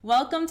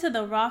Welcome to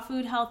the Raw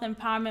Food Health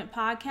Empowerment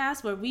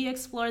Podcast, where we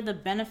explore the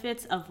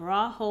benefits of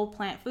raw whole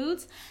plant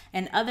foods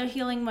and other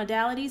healing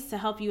modalities to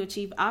help you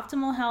achieve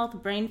optimal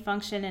health, brain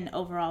function, and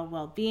overall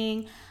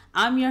well-being.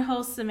 I'm your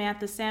host,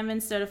 Samantha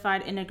Salmon,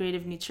 certified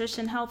integrative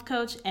nutrition health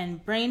coach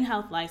and brain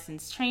health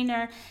licensed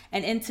trainer.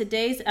 And in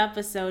today's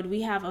episode,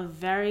 we have a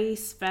very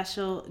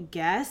special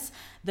guest,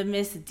 the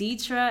Miss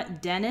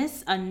Deetra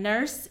Dennis, a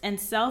nurse and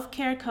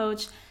self-care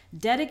coach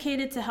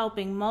dedicated to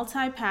helping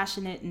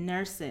multi-passionate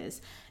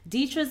nurses.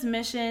 Deetra's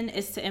mission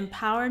is to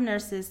empower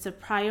nurses to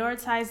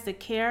prioritize the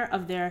care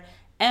of their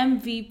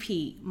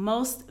MVP,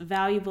 most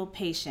valuable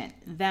patient,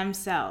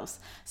 themselves,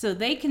 so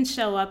they can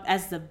show up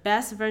as the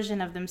best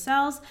version of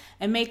themselves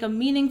and make a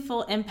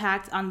meaningful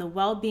impact on the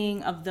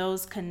well-being of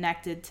those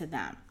connected to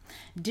them.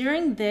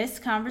 During this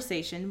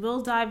conversation,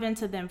 we'll dive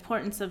into the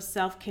importance of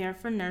self-care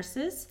for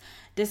nurses,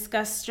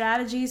 discuss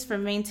strategies for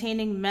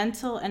maintaining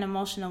mental and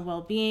emotional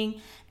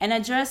well-being, and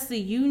address the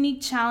unique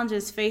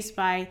challenges faced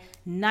by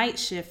night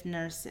shift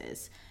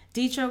nurses.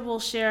 Deetra will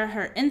share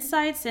her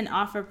insights and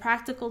offer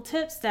practical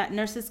tips that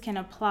nurses can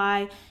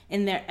apply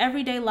in their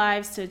everyday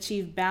lives to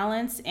achieve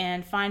balance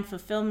and find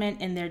fulfillment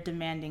in their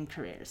demanding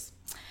careers.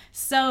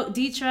 So,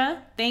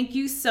 Deetra, thank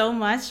you so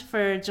much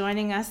for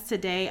joining us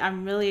today.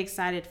 I'm really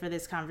excited for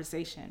this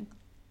conversation.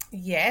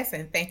 Yes,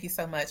 and thank you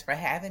so much for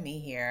having me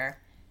here.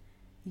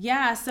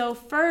 Yeah, so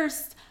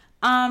first,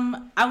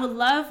 I would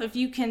love if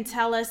you can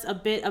tell us a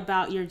bit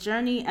about your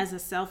journey as a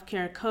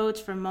self-care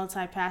coach for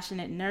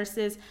multi-passionate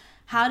nurses.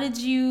 How did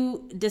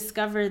you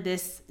discover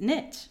this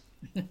niche?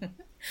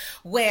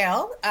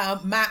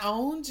 My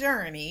own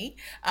journey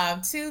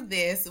to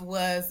this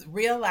was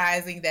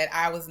realizing that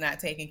I was not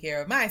taking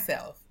care of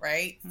myself,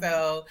 right?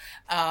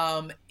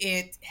 Mm-hmm.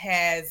 It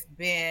has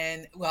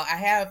been, I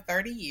have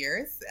 30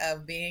 years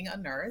of being a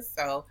nurse.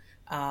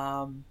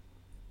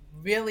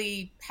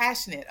 Really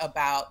passionate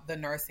about the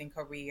nursing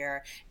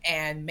career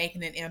and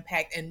making an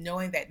impact and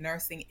knowing that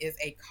nursing is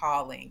a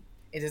calling.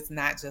 It is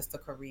not just a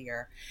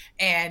career.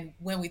 And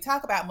when we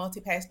talk about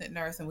multi-passionate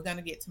nurse, and we're going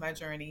to get to my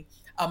journey,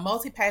 a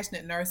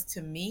multi-passionate nurse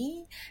to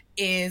me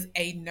is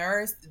a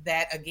nurse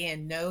that,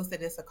 again, knows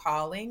that it's a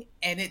calling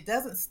and it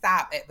doesn't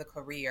stop at the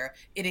career.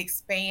 It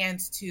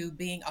expands to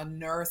being a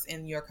nurse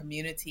in your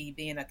community,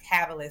 being a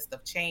catalyst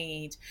of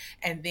change,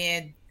 and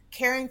then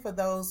caring for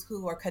those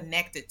who are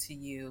connected to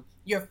you,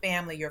 your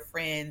family, your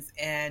friends,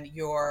 and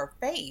your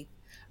faith,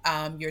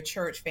 your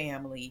church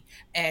family,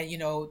 and,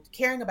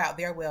 caring about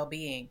their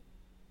well-being.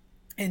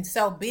 And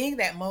so, being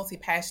that multi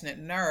passionate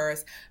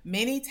nurse,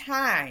 many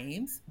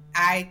times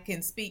I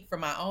can speak from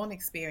my own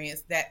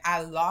experience that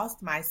I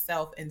lost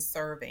myself in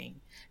serving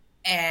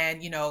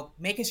and,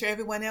 making sure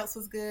everyone else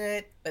was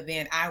good, but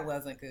then I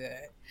wasn't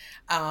good.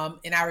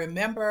 And I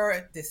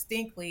remember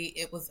distinctly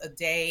it was a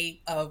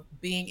day of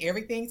being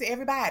everything to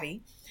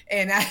everybody.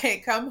 And I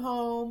had come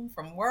home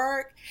from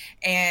work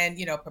and,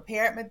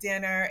 prepared my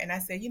dinner. And I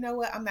said, you know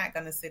what? I'm not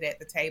going to sit at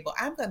the table.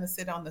 I'm going to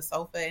sit on the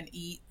sofa and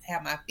eat,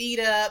 have my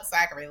feet up so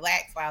I can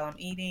relax while I'm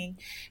eating.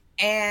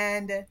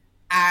 And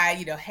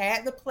I,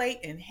 had the plate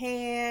in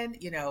hand,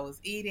 was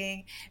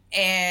eating,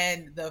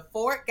 and the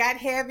fork got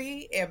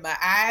heavy and my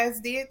eyes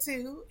did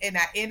too. And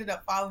I ended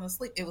up falling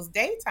asleep. It was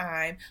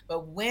daytime,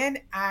 but when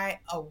I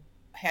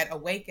had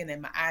awakened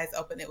and my eyes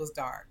opened, it was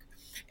dark.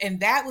 And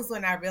that was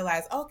when I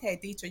realized, okay,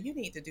 Deetra, you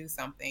need to do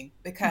something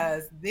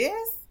because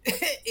this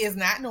is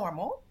not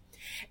normal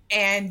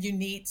and you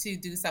need to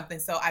do something.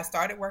 So I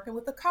started working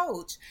with a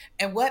coach.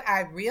 And what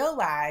I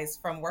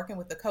realized from working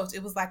with the coach,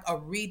 it was like a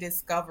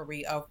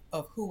rediscovery of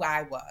who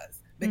I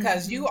was.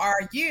 Because you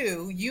are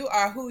you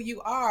are who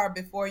you are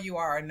before you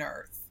are a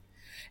nurse.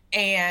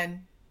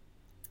 And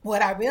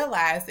what I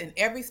realized in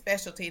every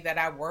specialty that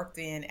I worked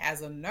in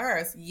as a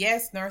nurse,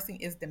 yes, nursing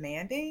is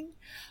demanding,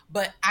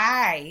 but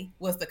I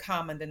was the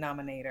common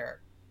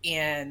denominator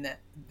in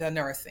the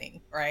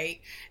nursing,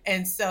 right?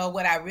 And so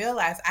what I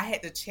realized, I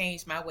had to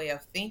change my way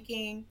of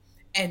thinking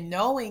and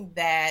knowing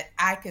that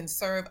I can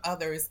serve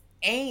others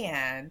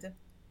and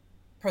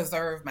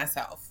preserve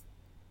myself,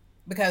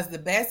 because the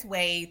best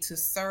way to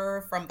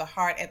serve from the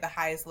heart at the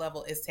highest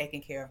level is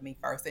taking care of me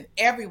first, and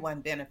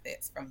everyone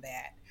benefits from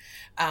that.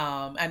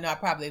 I know I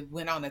probably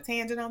went on a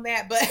tangent on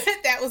that, but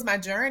that was my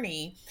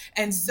journey.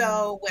 And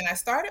so when I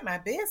started my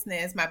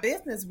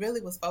business really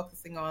was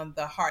focusing on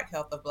the heart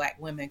health of Black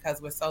women because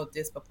we're so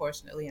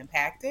disproportionately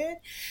impacted.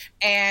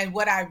 And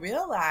what I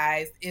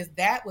realized is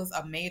that was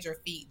a major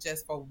feat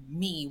just for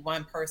me,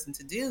 one person,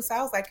 to do. So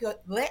I was like,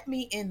 let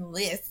me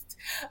enlist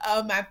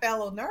my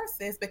fellow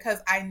nurses,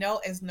 because I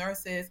know as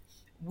nurses,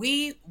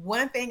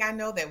 one thing I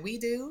know that we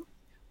do,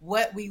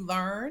 what we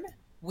learn,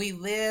 we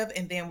live,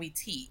 and then we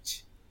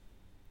teach.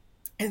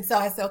 And so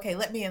I said, okay,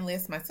 let me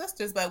enlist my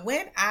sisters. But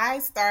when I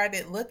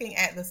started looking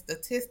at the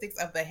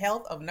statistics of the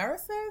health of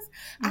nurses,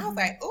 I was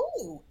like,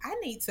 ooh, I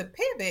need to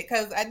pivot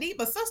because I need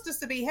my sisters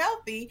to be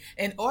healthy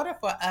in order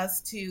for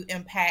us to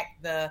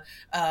impact the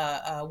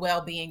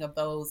well-being of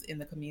those in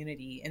the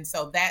community. And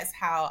so that's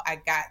how I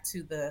got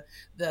to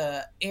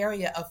the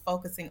area of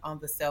focusing on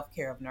the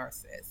self-care of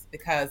nurses,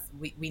 because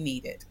we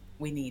need it.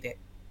 We need it.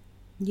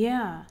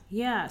 Yeah,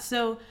 yeah.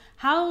 So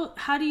how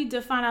do you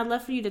define? I'd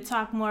love for you to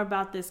talk more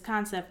about this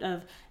concept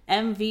of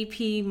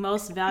MVP,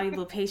 most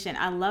valuable patient.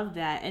 I love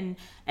that,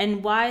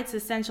 and why it's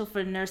essential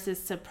for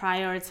nurses to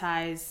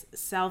prioritize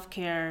self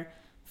care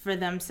for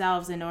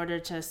themselves in order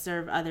to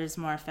serve others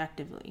more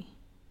effectively.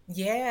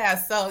 Yeah,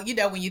 so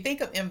when you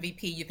think of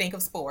MVP, you think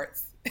of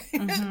sports.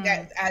 Mm-hmm.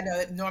 That I know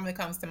it normally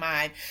comes to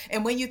mind.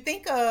 And when you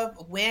think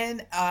of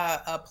when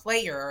a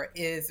player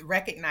is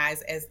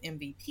recognized as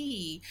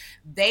MVP,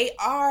 they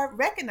are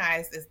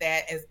recognized as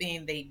that as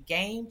being the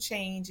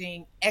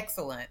game-changing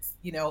excellence,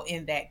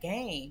 in that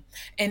game.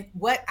 And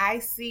what I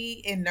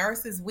see in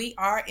nurses, we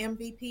are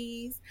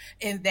MVPs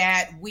in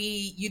that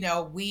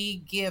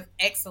we give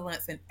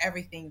excellence in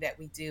everything that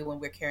we do when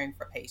we're caring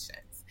for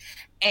patients.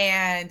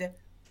 And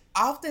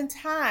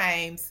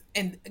oftentimes,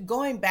 and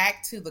going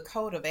back to the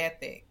code of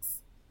ethics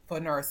for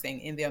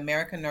nursing in the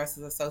American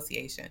Nurses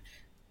Association,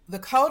 the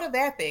code of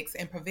ethics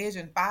in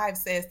provision 5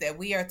 says that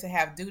we are to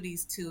have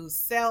duties to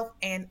self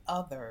and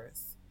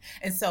others.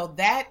 And so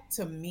that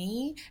to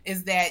me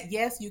is that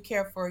yes, you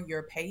care for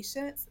your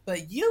patients,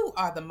 but you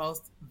are the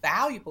most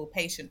valuable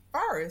patient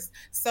first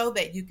so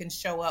that you can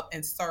show up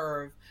and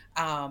serve,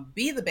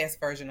 be the best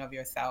version of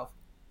yourself,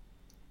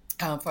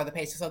 for the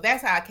patient. So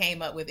that's how I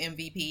came up with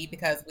MVP,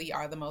 because we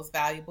are the most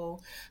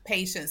valuable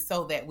patients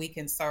so that we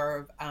can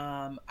serve,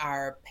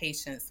 our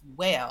patients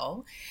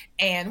well.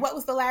 And what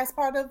was the last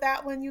part of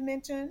that one you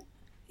mentioned?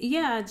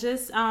 Yeah,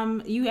 just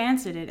you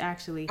answered it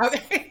actually.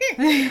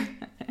 Okay.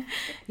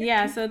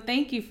 Yeah, so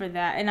thank you for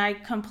that. And I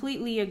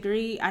completely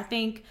agree. I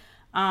think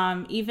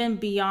even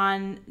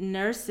beyond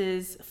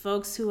nurses,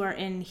 folks who are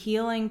in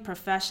healing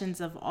professions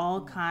of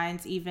all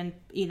kinds, even,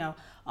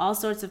 all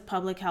sorts of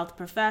public health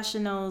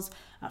professionals,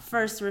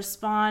 first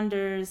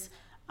responders,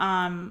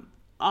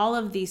 all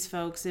of these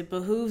folks, it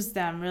behooves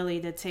them really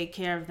to take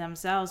care of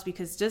themselves,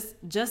 because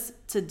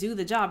just to do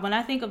the job. When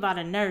I think about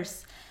a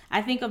nurse,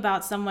 I think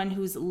about someone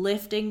who's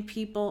lifting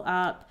people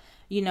up,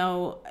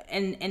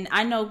 and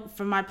I know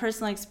from my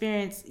personal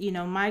experience,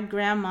 my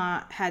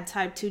grandma had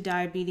type 2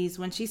 diabetes.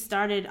 When she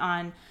started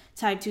on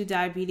type 2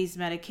 diabetes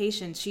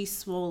medication, she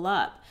swole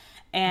up.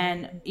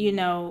 And,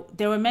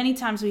 there were many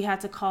times we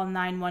had to call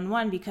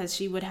 911 because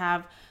she would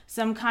have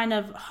some kind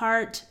of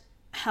heart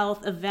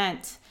health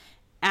event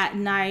at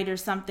night or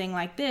something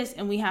like this.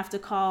 And we have to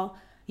call,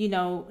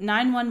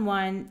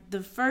 911.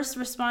 The first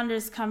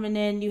responders coming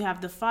in, you have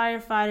the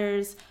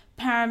firefighters,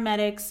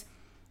 paramedics,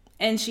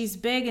 and she's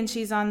big and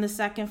she's on the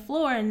second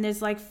floor, and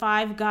there's like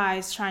 5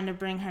 guys trying to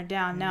bring her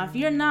down. Now, if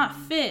you're not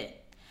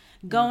fit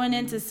going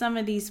into some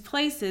of these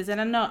places,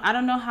 and I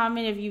don't know how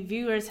many of you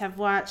viewers have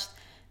watched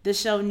the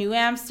show New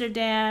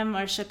Amsterdam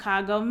or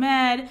Chicago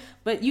Med,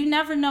 but you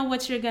never know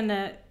what you're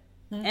gonna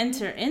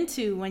enter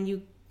into when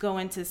you go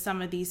into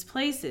some of these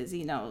places.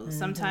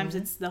 Sometimes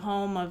it's the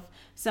home of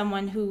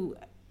someone who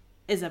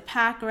is a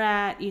pack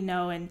rat,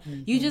 and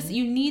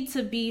you need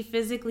to be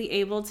physically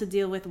able to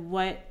deal with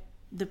what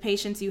the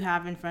patients you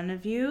have in front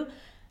of you,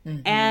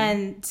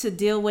 and to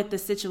deal with the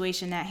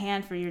situation at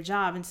hand for your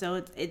job. And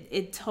so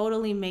it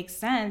totally makes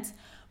sense.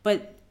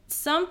 But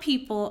some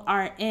people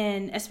are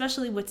in,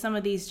 especially with some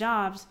of these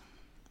jobs,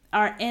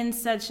 are in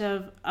such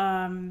a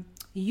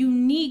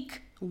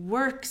unique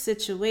work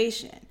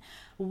situation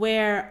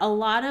where a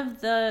lot of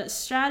the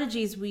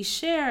strategies we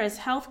share as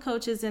health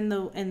coaches in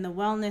the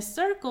wellness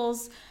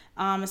circles,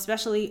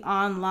 especially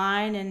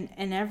online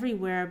and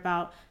everywhere,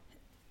 about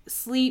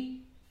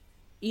sleep,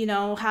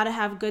 how to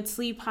have good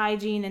sleep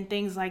hygiene and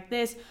things like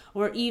this,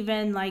 or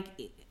even like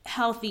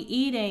healthy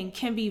eating,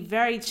 can be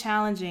very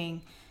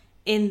challenging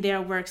in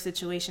their work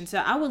situation. So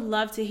I would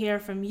love to hear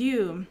from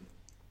you,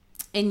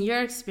 in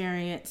your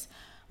experience,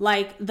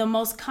 like the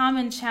most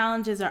common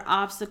challenges or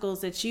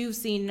obstacles that you've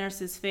seen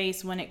nurses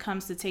face when it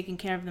comes to taking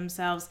care of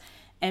themselves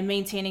and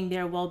maintaining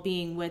their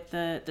well-being with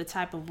the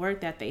type of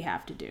work that they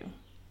have to do.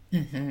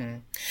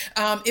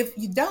 If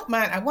you don't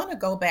mind, I want to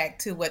go back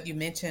to what you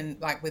mentioned,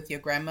 like with your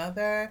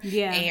grandmother,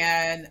 Yeah.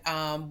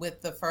 and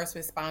with the first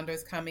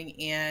responders coming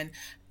in,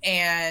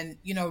 and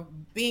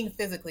being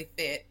physically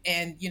fit,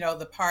 and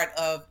the part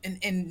of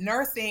in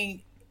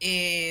nursing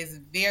is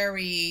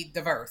very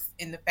diverse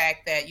in the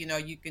fact that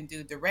you can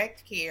do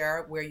direct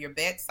care where you're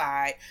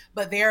bedside,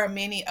 but there are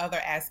many other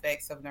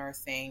aspects of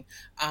nursing,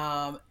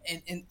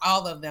 and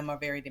all of them are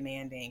very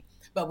demanding.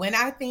 But when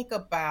I think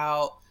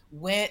about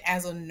when,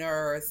 as a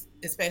nurse,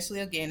 especially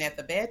again at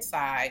the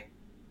bedside,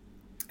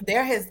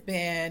 there has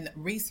been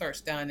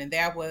research done, and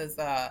there was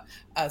a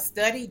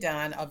study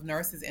done of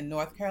nurses in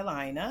North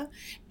Carolina,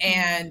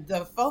 and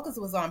the focus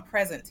was on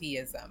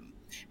presenteeism.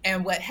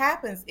 And what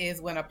happens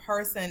is when a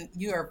person,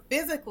 you're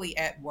physically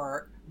at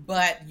work,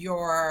 but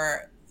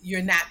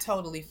you're not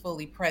totally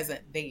fully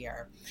present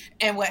there.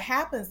 And what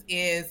happens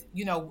is,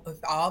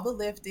 with all the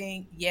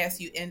lifting, yes,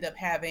 you end up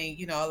having,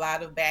 a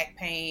lot of back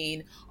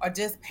pain or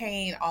just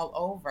pain all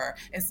over.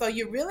 And so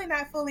you're really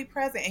not fully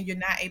present and you're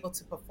not able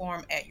to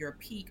perform at your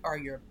peak or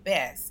your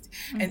best.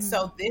 And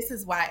so this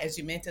is why, as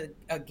you mentioned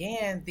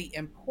again, the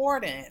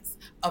importance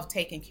of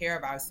taking care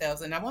of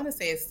ourselves. And I want to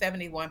say it's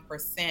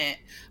 71%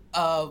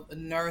 of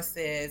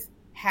nurses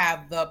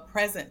have the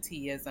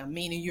presenteeism,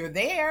 meaning you're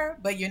there,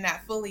 but you're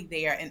not fully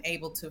there and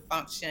able to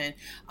function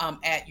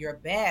at your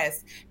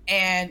best.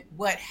 And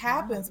what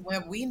happens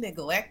when we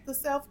neglect the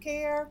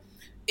self-care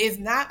is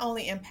not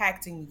only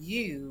impacting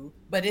you,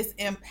 but it's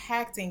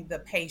impacting the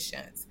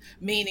patients,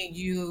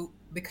 meaning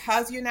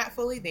because you're not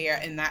fully there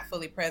and not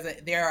fully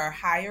present, there are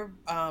higher,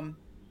 and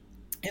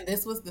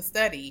this was the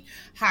study,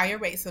 higher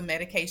rates of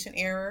medication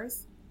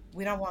errors.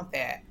 We don't want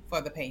that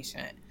for the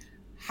patient.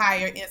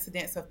 Higher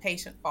incidence of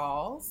patient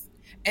falls,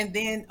 and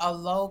then a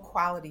low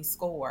quality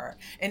score.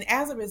 And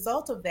as a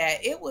result of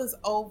that, it was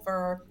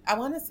over, I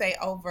want to say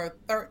over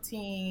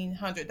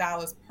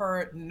 $1,300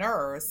 per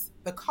nurse,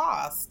 the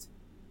cost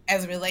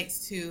as it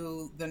relates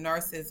to the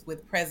nurses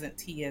with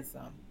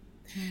presenteeism.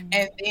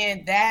 And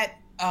then that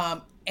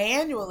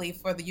annually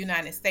for the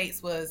United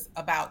States was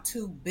about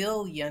 $2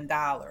 billion.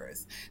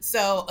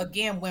 So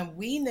again, when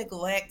we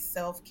neglect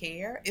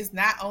self-care, it's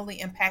not only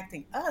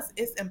impacting us,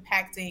 it's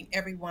impacting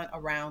everyone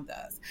around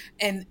us.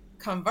 And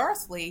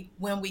conversely,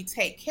 when we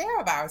take care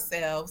of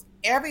ourselves,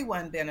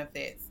 everyone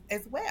benefits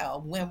as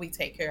well when we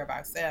take care of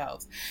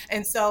ourselves.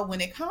 And so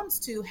when it comes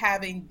to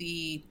having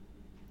the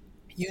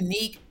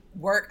unique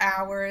work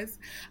hours,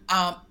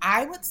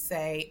 I would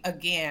say,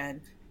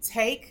 again,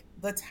 take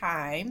the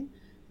time.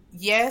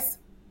 Yes,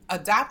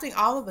 adopting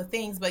all of the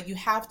things, but you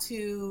have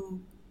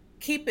to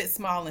keep it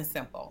small and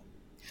simple.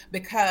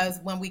 Because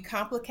when we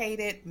complicate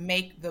it,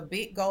 make the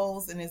big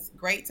goals, and it's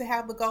great to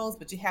have the goals,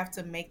 but you have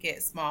to make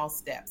it small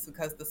steps,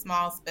 because the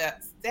small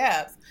steps,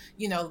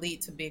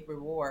 lead to big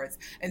rewards.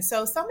 And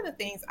so some of the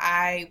things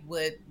I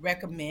would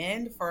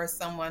recommend for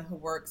someone who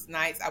works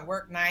nights, I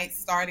work nights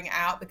starting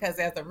out because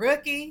as a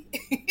rookie,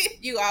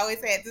 you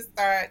always had to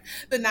start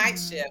the night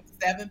shift.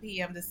 7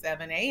 p.m. to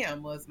 7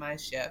 a.m. was my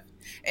shift.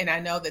 And I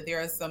know that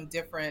there are some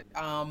different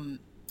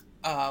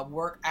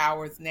work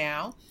hours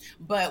now.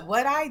 But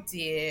what I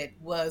did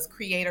was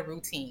create a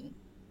routine,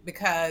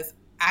 because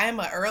I am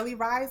an early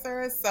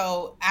riser.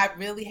 So I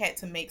really had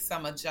to make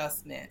some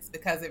adjustments,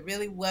 because it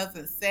really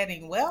wasn't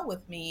setting well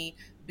with me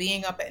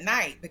being up at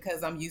night,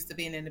 because I'm used to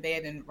being in the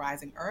bed and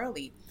rising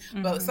early.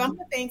 But some of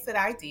the things that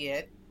I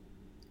did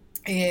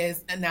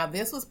is, and now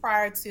this was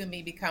prior to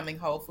me becoming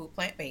whole food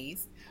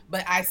plant-based,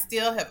 but I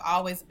still have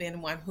always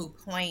been one who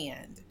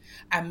planned.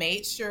 I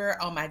made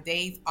sure on my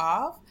days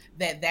off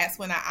that that's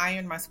when I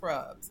ironed my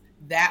scrubs.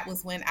 That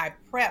was when I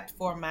prepped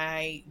for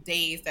my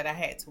days that I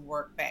had to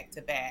work back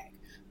to back.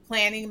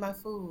 Planning my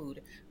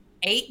food,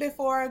 ate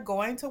before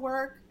going to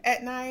work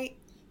at night,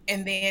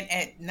 and then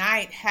at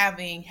night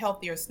having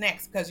healthier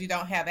snacks, because you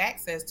don't have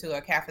access to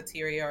a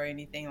cafeteria or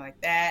anything like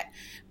that.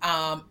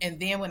 And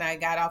then when I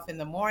got off in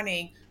the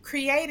morning,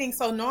 creating.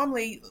 So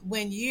normally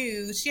when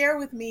you share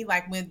with me,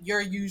 like with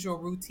your usual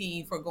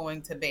routine for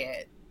going to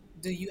bed,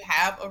 do you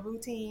have a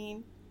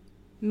routine?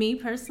 Me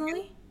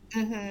personally?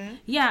 Mm-hmm.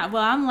 Yeah,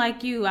 well, I'm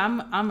like you.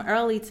 I'm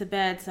early to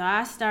bed, so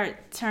I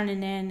start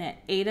turning in at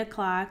 8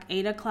 o'clock.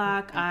 8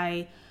 o'clock,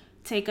 I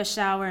take a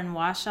shower and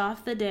wash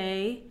off the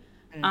day.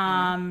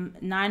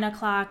 9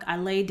 o'clock, I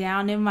lay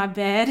down in my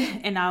bed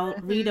and I'll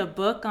read a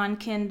book on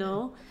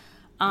Kindle.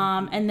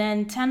 And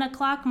then 10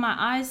 o'clock, my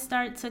eyes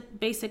start to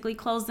basically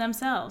close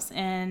themselves,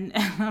 and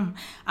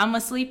I'm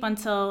asleep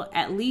until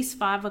at least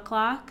 5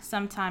 o'clock,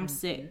 sometimes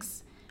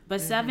 6. But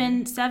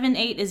 7,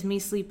 8 is me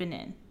sleeping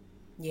in.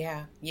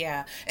 Yeah,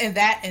 yeah. And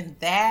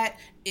that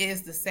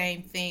is the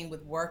same thing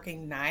with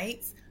working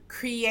nights,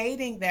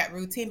 creating that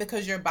routine,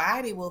 because your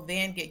body will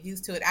then get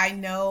used to it. I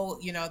know,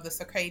 the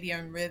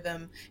circadian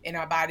rhythm in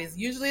our bodies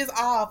usually is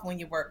off when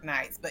you work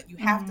nights, but you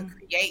have to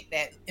create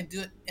that and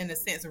do it, in a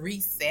sense,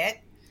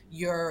 reset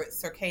your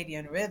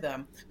circadian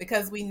rhythm,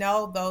 because we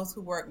know those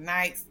who work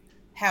nights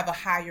have a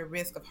higher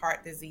risk of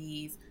heart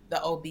disease,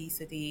 the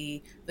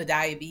obesity, the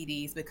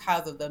diabetes,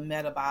 because of the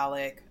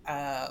metabolic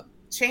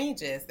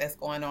changes that's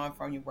going on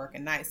from your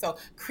working night. So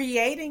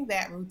creating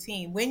that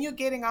routine when you're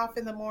getting off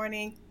in the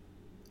morning,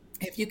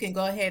 if you can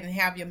go ahead and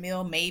have your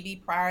meal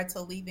maybe prior to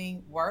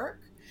leaving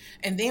work.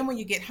 And then when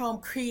you get home,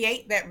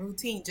 create that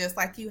routine, just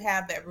like you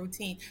have that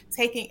routine,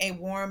 taking a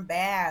warm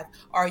bath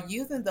or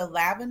using the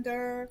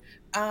lavender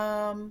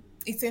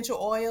essential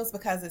oils,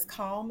 because it's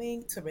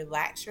calming to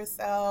relax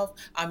yourself.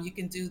 You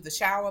can do the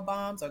shower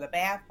bombs or the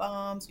bath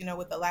bombs,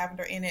 with the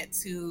lavender in it,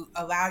 to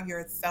allow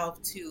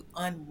yourself to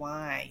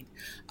unwind.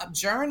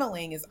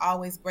 Journaling is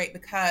always great,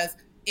 because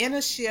in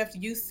a shift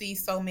you see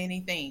so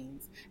many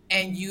things,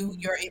 and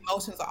your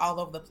emotions are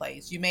all over the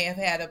place. You may have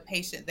had a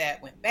patient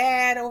that went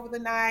bad over the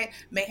night,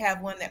 may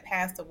have one that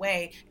passed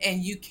away,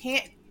 and you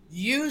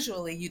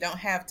don't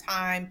have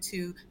time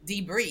to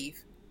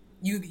debrief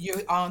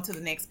you're on to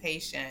the next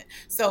patient.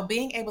 So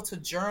being able to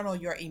journal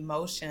your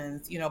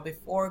emotions,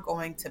 before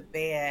going to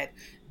bed,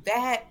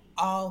 that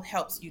all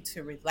helps you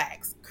to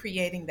relax.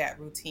 Creating that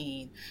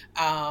routine,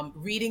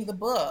 reading the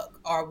book,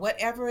 or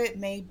whatever it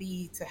may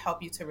be to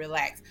help you to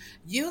relax.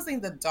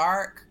 Using the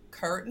dark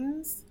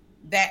curtains,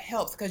 that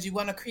helps because you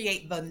want to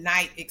create the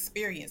night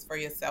experience for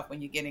yourself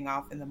when you're getting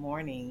off in the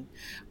morning.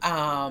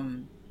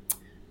 Um,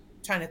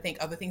 Trying to think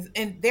other things,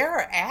 and there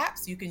are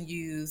apps you can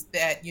use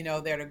that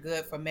that are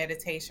good for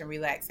meditation,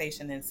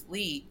 relaxation, and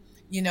sleep.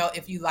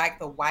 If you like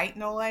the white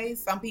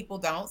noise, some people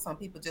don't, some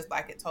people just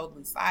like it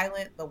totally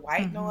silent. The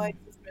white Mm-hmm. noise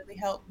has really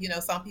helped.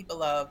 Some people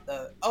love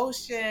the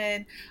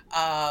ocean,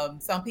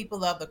 some people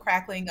love the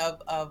crackling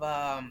of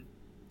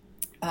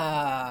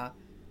uh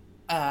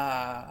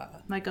uh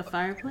Like a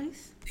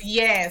fireplace?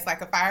 Yes,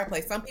 like a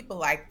fireplace. Some people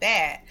like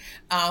that.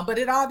 But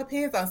it all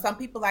depends on, some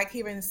people like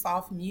hearing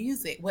soft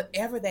music,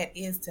 whatever that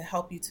is to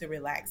help you to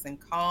relax and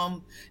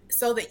calm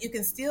so that you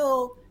can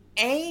still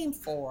aim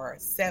for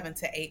 7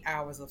 to 8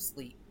 hours of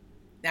sleep.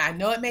 Now, I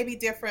know it may be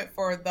different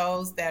for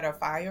those that are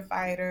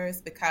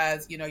firefighters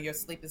because, your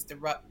sleep is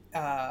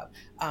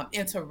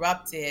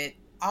interrupted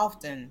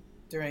often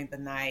during the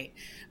night.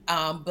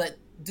 But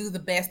do the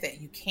best that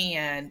you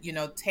can,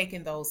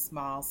 taking those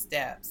small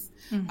steps,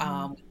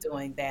 Mm-hmm.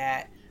 doing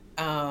that.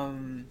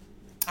 Um,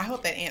 I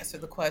hope that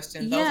answered the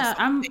question. Those are Yeah,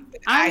 some of the things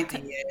that I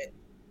did.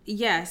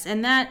 yes,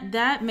 and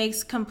that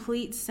makes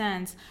complete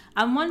sense.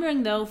 I'm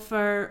wondering though,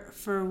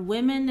 for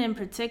women in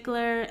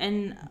particular,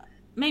 and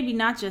maybe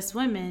not just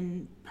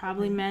women,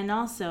 probably Mhm, men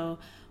also,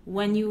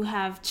 when you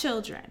have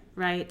children,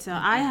 right? So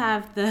I mhm,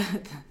 have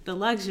the the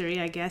luxury,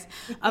 I guess,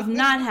 of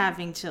not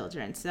having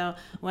children. So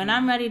when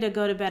I'm mhm, ready to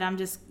go to bed, I'm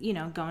just,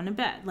 going to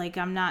bed. Like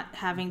I'm not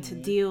having to mhm,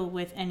 deal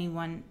with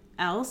anyone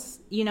else.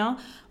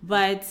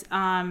 But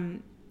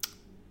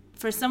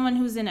for someone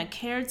who's in a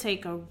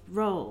caretaker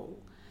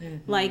role,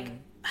 like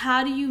mhm.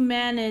 how do you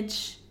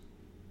manage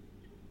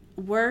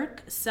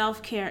work,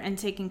 self-care, and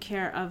taking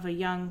care of a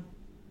young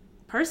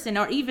person,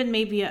 or even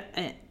maybe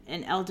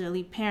an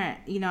elderly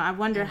parent? I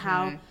wonder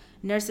how Mhm,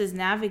 nurses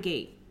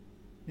navigate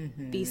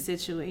these mhm.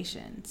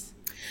 situations.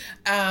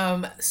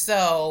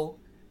 So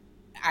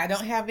I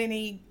don't have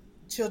any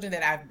children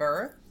that I've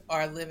birthed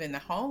or live in the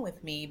home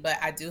with me, but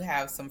I do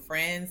have some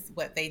friends.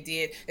 What they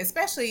did,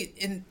 especially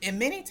in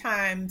many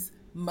times,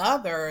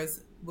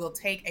 mothers will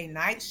take a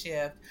night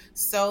shift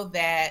so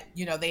that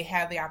they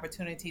have the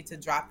opportunity to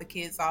drop the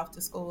kids off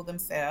to school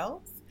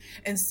themselves.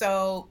 And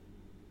so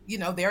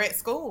they're at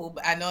school.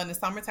 But I know in the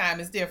summertime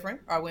it's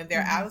different, or when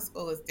they're Mm-hmm. out of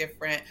school it's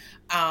different.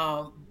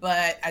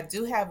 But I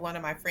do have one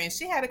of my friends,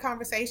 she had a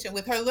conversation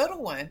with her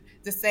little one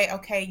to say,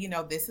 okay,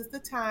 this is the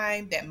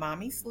time that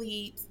mommy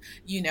sleeps,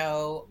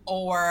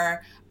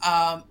 or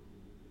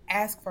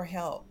ask for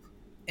help.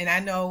 And I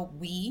know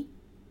we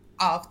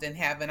often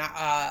have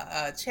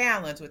a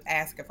challenge with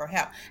asking for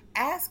help.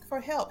 Ask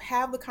for help.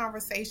 Have the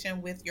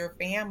conversation with your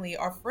family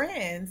or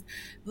friends.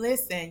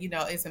 Listen,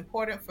 it's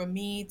important for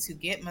me to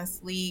get my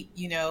sleep,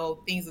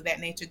 things of that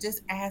nature.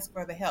 Just ask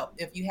for the help.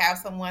 If you have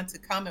someone to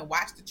come and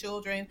watch the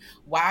children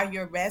while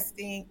you're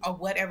resting, or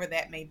whatever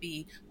that may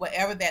be,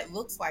 whatever that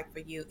looks like for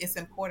you, it's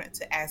important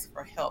to ask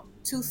for help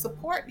to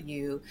support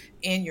you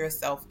in your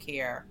self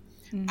care.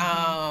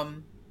 Mm-hmm.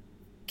 Um,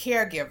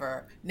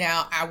 Caregiver.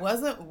 Now, I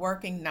wasn't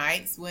working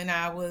nights when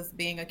I was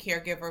being a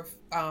caregiver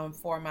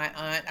for my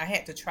aunt. I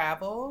had to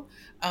travel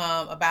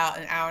about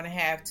an hour and a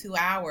half, 2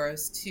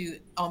 hours to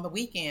on the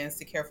weekends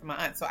to care for my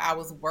aunt. So I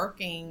was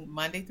working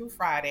Monday through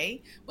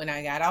Friday. When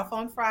I got off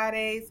on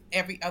Fridays,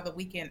 every other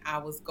weekend I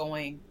was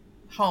going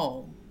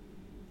home,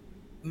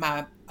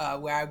 my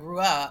where I grew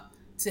up,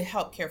 to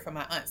help care for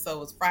my aunt. So it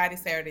was Friday,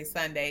 Saturday,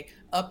 Sunday,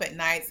 up at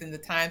nights, and the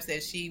times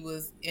that she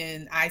was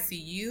in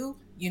ICU,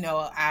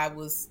 I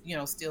was,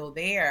 still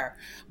there.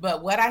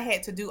 But what I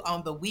had to do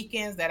on the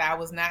weekends that I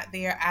was not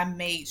there, I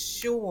made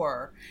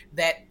sure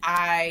that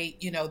I,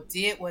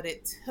 did what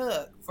it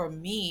took for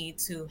me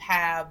to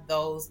have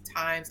those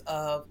times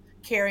of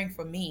caring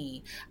for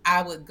me.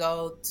 I would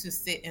go to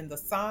sit in the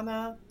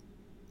sauna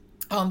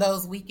on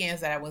those weekends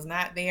that I was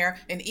not there.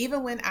 And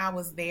even when I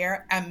was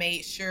there, I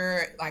made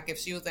sure, like if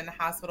she was in the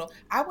hospital,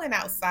 I went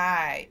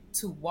outside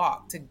to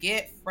walk, to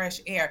get fresh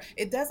air.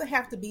 It doesn't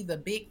have to be the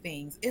big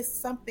things, it's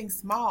something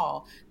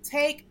small.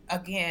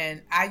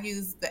 Again, I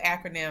use the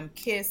acronym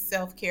KISS,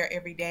 self care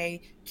every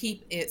day.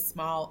 Keep it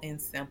small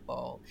and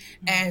simple.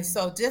 And Mm-hmm.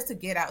 so just to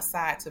get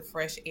outside to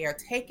fresh air,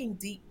 taking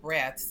deep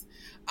breaths,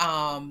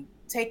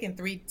 taking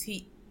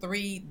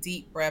three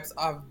deep breaths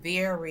are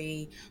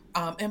very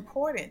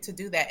important to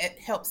do that. It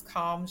helps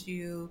calms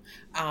you,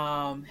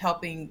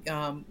 helping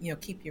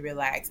keep you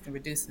relaxed and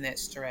reducing that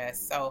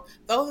stress. So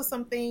those are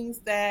some things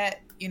that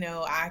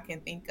I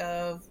can think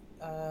of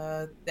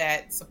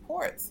that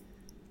supports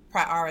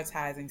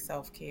prioritizing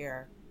self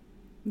care.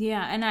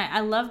 Yeah, and I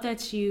love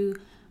that you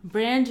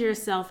brand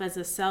yourself as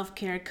a self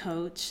care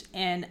coach.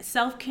 And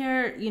self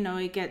care,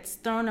 it gets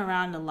thrown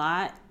around a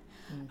lot.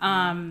 Hmm.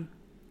 Um,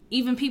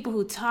 Even people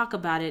who talk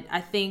about it,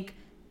 I think,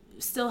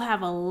 still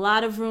have a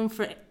lot of room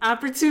for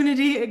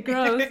opportunity and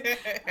growth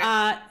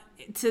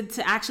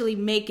to actually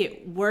make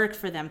it work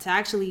for them, to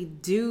actually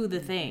do the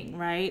thing,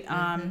 right?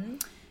 And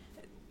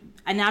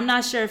I'm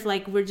not sure if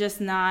like we're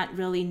just not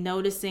really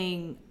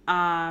noticing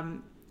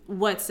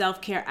what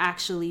self-care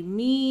actually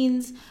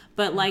means,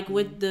 but like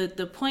with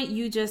the point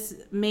you just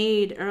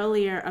made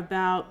earlier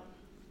about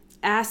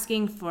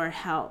asking for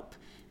help.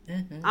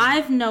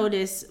 I've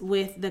noticed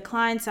with the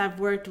clients I've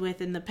worked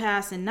with in the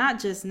past, and not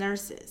just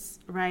nurses,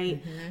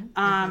 right?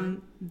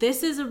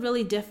 This is a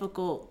really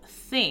difficult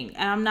thing.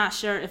 And I'm not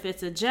sure if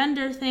it's a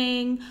gender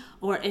thing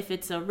or if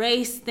it's a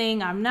race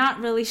thing. I'm not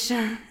really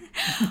sure.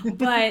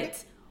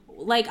 But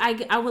like,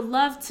 I would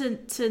love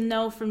to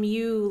know from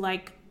you,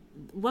 like,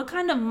 what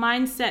kind of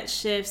mindset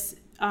shifts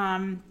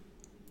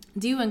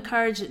do you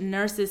encourage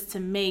nurses to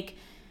make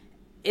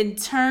in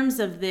terms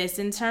of this,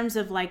 in terms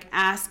of like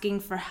asking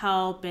for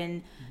help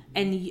and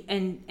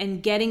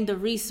getting the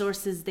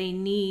resources they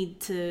need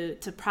to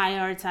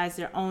prioritize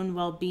their own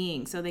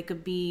well-being, so they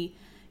could be,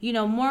 you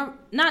know, more,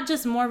 not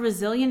just more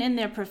resilient in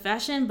their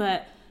profession,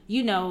 but,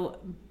 you know,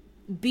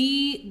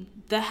 be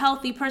the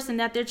healthy person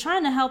that they're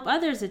trying to help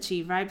others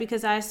achieve, right?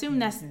 Because I assume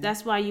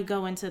that's why you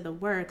go into the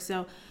work.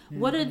 So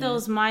what are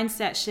those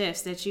mindset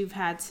shifts that you've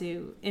had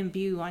to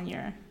imbue on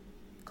your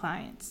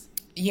clients?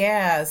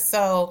 Yeah.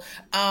 So,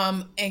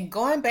 and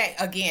going back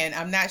again,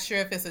 I'm not sure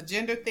if it's a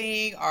gender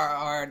thing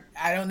or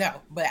I don't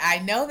know, but I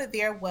know that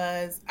there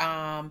was,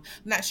 I'm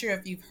not sure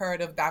if you've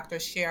heard of Dr.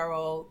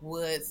 Cheryl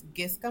Woods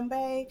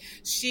Giscombe.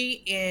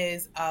 She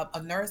is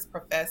a nurse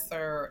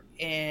professor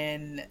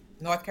in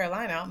North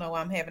Carolina. I don't know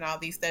why I'm having all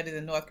these studies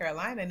in North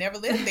Carolina. I never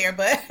lived there,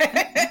 but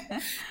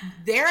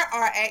there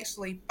are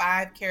actually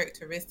 5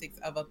 characteristics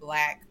of a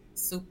Black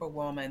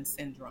superwoman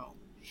syndrome.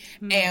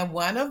 And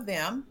one of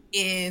them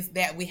is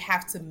that we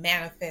have to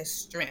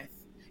manifest strength.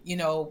 You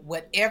know,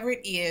 whatever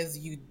it is,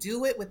 you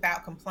do it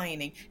without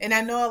complaining. And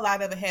I know a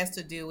lot of it has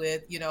to do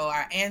with, you know,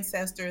 our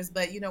ancestors,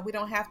 but, you know, we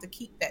don't have to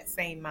keep that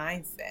same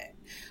mindset.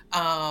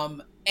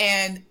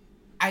 And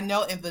I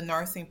know in the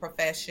nursing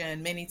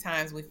profession, many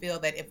times we feel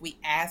that if we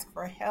ask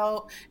for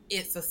help,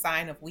 it's a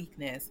sign of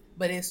weakness,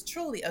 but it's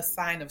truly a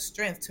sign of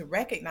strength to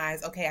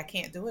recognize, okay, I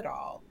can't do it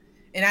all.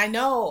 And I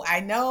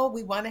know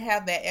we want to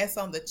have that S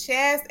on the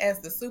chest as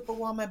the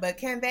superwoman, but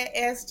can that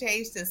S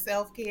change to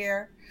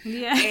self-care?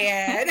 Yeah.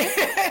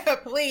 And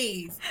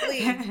please,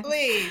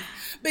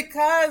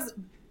 because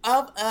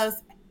of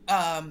us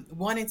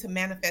wanting to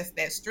manifest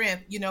that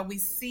strength, you know, we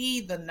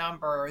see the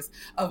numbers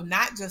of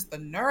not just the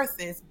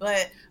nurses,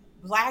 but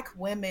Black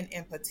women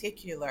in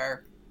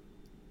particular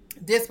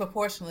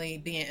disproportionately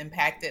being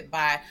impacted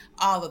by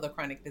all of the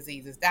chronic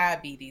diseases,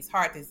 diabetes,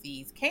 heart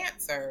disease,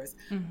 cancers.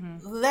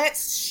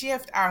 Let's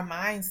shift our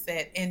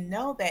mindset and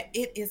know that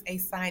it is a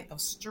sign of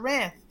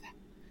strength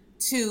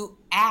to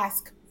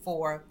ask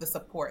for the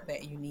support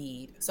that you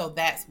need. So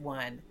that's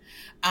one.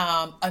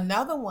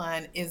 Another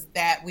one is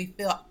that we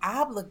feel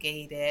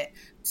obligated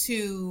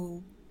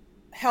to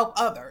help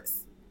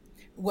others.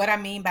 What I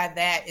mean by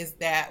that is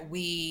that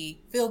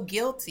we feel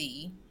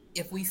guilty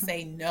if we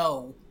say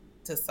no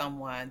to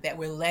someone, that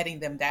we're letting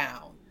them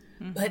down.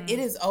 But it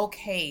is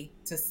okay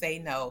to say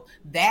no.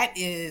 That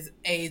is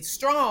a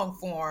strong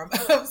form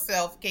of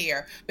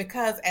self-care,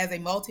 because as a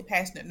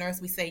multi-passionate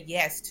nurse, we say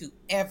yes to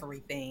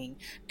everything.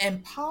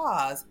 And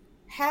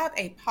have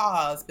a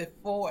pause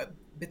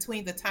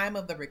between the time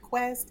of the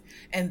request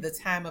and the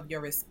time of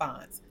your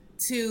response,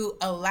 to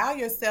allow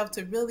yourself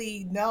to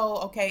really know,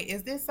 okay,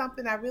 is this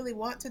something I really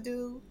want to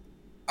do?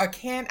 Or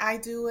can I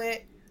do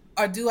it?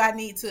 Or do I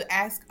need to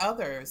ask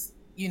others,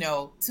 you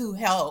know, to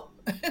help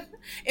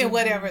in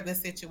whatever the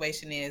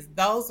situation is?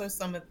 Those are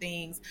some of the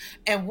things.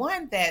 And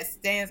one that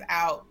stands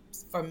out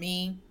for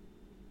me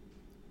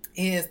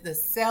is the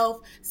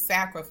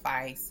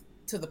self-sacrifice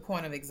to the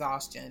point of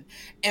exhaustion.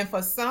 And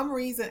for some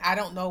reason, I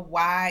don't know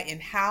why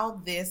and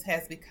how this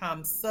has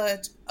become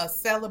such a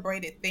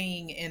celebrated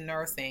thing in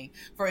nursing.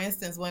 For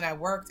instance, when I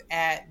worked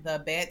at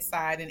the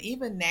bedside, and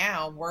even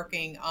now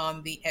working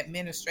on the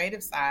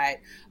administrative side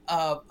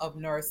of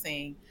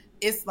nursing,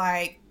 it's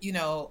like, you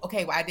know,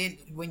 okay, well,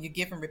 when you're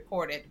giving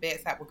report at the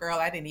bedside, well, girl,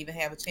 I didn't even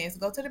have a chance to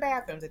go to the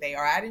bathroom today,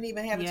 or I didn't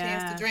even have a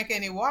chance to drink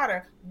any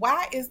water.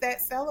 Why is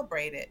that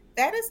celebrated?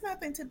 That is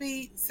nothing to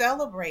be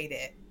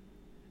celebrated.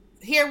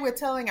 Here we're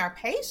telling our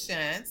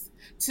patients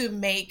to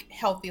make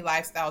healthy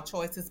lifestyle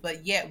choices,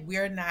 but yet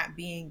we're not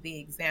being the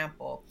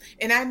example.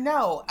 And I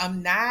know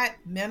I'm not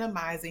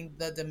minimizing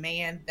the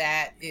demand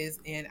that is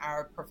in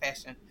our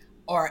profession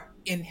or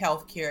in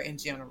healthcare in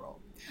general.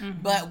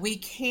 But we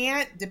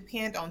can't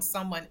depend on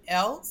someone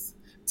else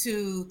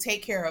to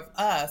take care of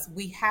us.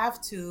 We have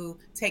to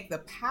take the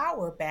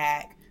power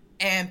back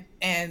and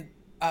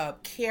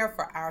care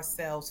for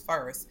ourselves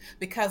first,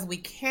 because we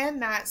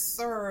cannot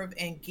serve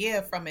and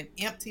give from an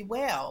empty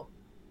well.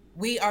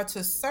 We are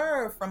to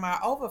serve from our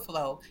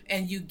overflow,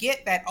 and you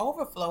get that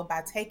overflow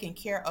by taking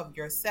care of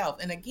yourself.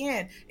 And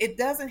again, it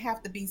doesn't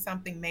have to be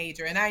something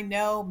major. And I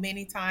know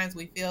many times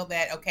we feel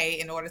that, okay,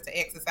 in order to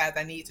exercise,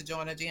 I need to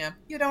join a gym.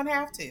 You don't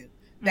have to.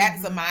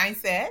 That's a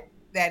mindset.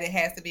 that it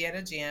has to be at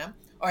a gym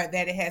or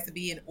that it has to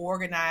be an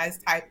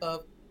organized type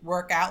of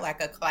workout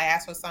like a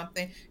class or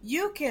something.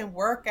 You can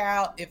work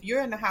out if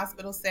you're in the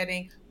hospital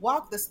setting,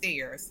 walk the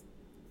stairs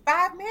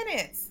 5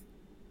 minutes.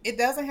 It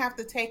doesn't have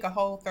to take a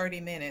whole 30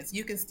 minutes.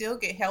 You can still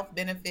get health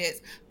benefits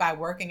by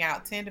working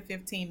out 10 to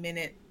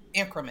 15-minute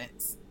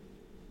increments.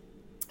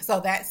 So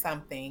that's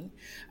something.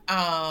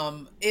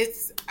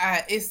 It's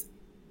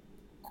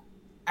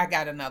I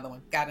got another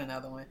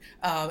one.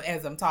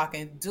 As I'm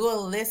talking,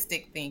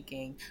 dualistic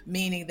thinking,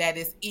 meaning that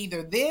it's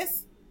either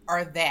this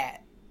or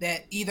that.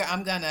 That either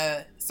I'm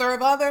gonna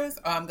serve others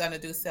or I'm gonna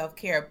do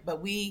self-care. But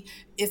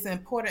it's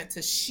important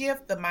to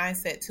shift the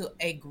mindset to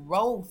a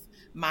growth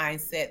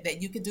mindset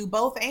that you can do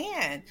both,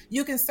 and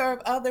you can serve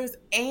others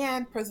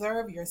and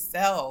preserve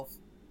yourself.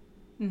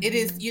 Mm-hmm.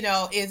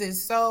 It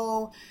is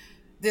so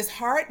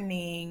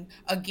disheartening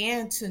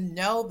again to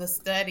know the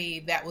study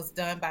that was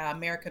done by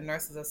American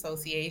Nurses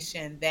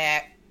Association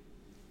that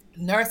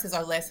nurses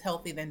are less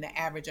healthy than the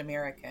average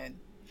American.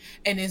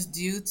 And it's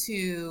due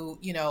to,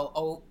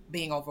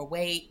 being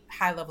overweight,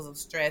 high levels of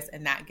stress,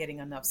 and not getting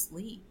enough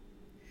sleep.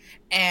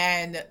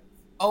 And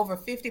over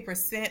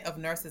 50% of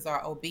nurses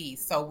are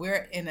obese. So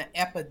we're in an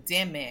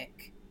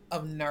epidemic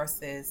of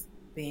nurses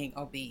being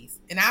obese.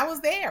 And I was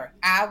there.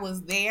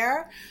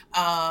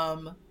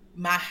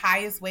 My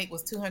highest weight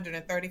was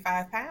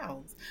 235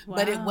 pounds. Wow.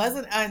 But it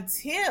wasn't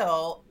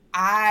until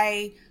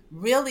I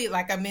really,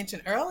 like I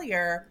mentioned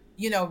earlier,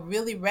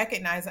 really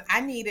recognized that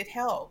I needed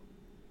help.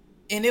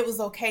 And it was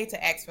okay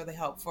to ask for the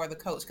help for the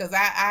coach, because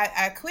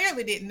I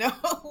clearly didn't know,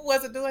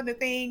 wasn't doing the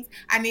things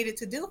I needed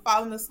to do,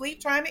 falling asleep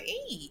trying to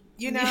eat,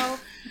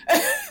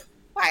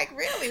 like,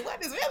 really,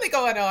 what is really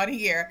going on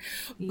here?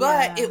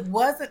 But it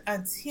wasn't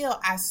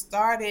until I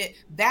started,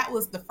 that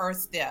was the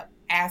first step,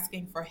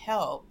 asking for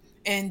help.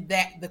 And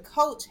that the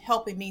coach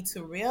helping me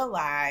to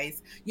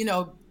realize,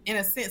 in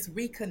a sense,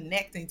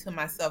 reconnecting to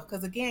myself.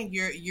 Because again,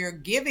 you're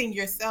giving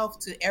yourself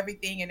to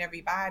everything and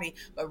everybody,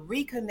 but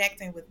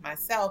reconnecting with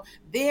myself.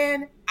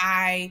 Then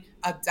I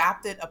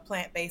adopted a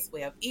plant-based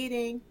way of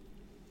eating.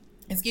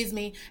 And,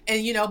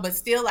 but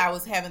still I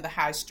was having the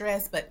high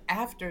stress. But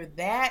after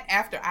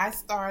I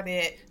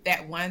started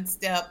that one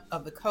step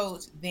of the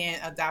coach, then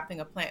adopting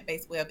a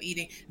plant-based way of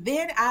eating,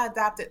 then I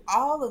adopted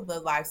all of the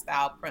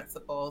lifestyle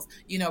principles,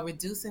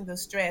 reducing the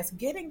stress,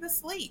 getting the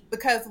sleep.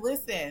 Because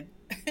listen,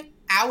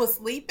 I was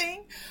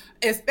sleeping,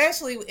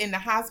 especially in the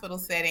hospital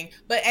setting.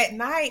 But at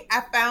night,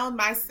 I found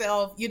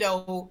myself,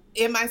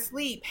 in my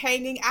sleep,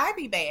 hanging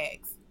IV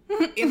bags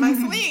in my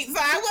sleep. So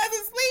I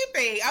wasn't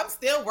sleeping. I'm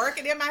still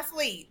working in my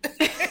sleep.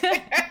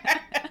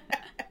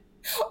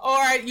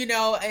 Or,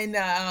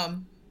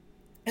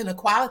 in a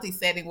quality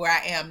setting where I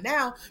am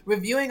now,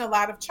 reviewing a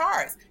lot of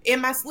charts.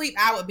 In my sleep,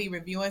 I would be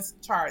reviewing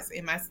charts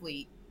in my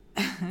sleep.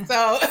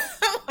 So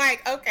I'm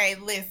like, okay,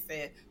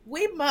 listen,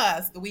 we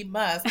must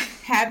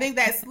having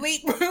that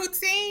sleep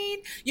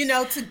routine,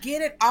 to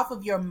get it off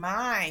of your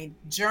mind,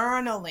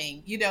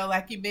 journaling,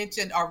 like you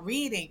mentioned, or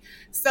reading,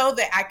 so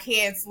that I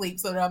can sleep,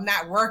 so that I'm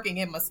not working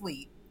in my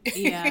sleep.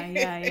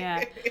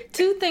 Yeah.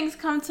 Two things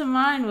come to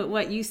mind with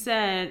what you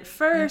said.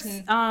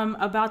 First,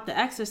 about the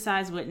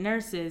exercise with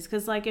nurses,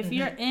 because like if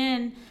you're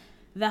in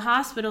the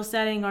hospital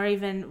setting, or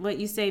even what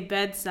you say,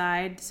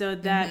 bedside, so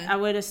that I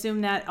would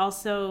assume that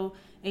also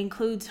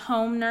includes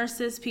home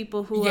nurses,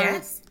 people who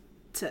are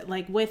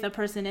with a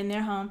person in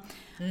their home.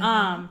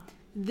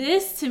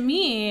 This, to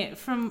me,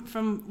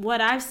 from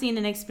what I've seen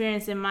and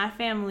experienced in my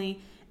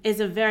family, is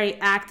a very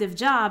active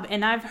job.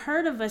 And I've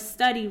heard of a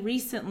study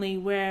recently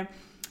where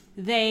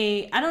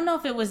I don't know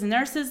if it was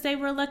nurses they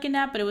were looking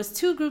at, but it was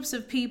two groups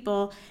of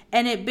people,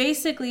 and it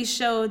basically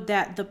showed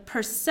that the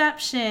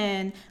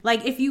perception,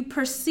 like if you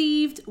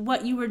perceived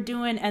what you were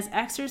doing as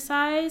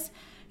exercise,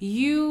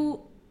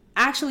 you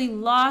actually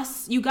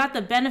you got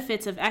the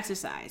benefits of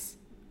exercise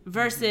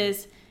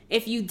versus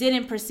if you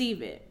didn't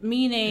perceive it.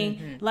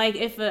 Meaning, like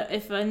if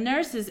a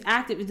nurse is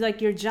active,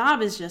 like your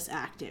job is just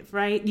active,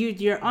 right?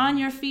 You're on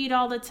your feet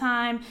all the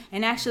time,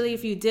 and actually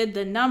if you did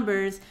the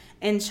numbers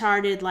and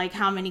charted like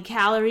how many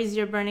calories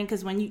you're burning,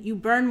 because when you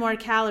burn more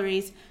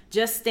calories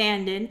just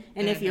standing,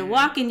 and if you're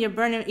walking, you're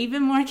burning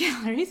even more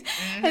calories.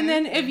 And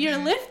then if you're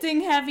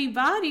lifting heavy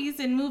bodies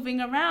and moving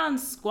around,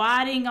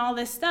 squatting, all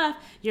this stuff,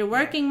 you're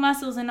working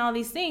muscles and all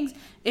these things.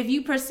 If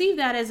you perceive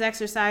that as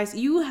exercise,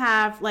 you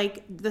have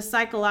like the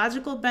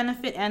psychological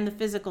benefit and the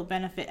physical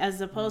benefit, as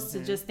opposed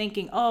to just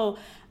thinking, oh,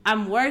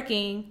 I'm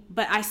working,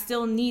 but I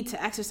still need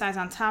to exercise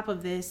on top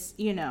of this,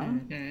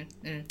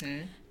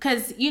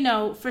 because,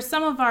 for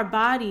some of our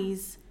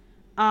bodies,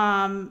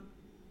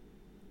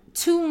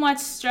 too much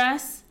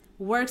stress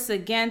works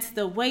against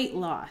the weight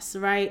loss,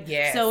 right?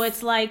 Yes. So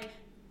it's like,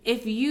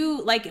 if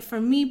you, like for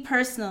me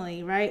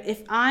personally, right,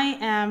 if I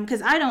am,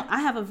 because I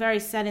have a very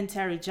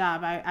sedentary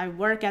job. I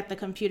work at the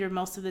computer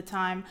most of the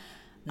time.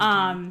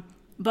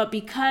 But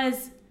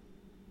because,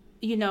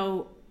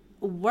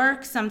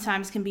 work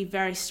sometimes can be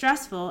very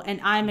stressful, and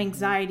I'm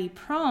anxiety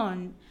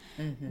prone,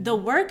 the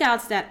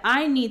workouts that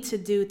I need to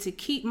do to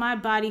keep my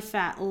body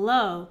fat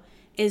low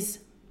is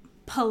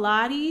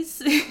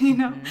Pilates,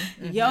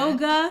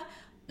 yoga,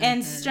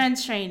 and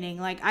strength training.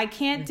 Like I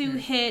can't do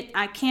HIIT,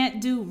 I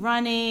can't do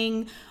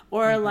running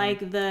or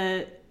like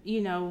the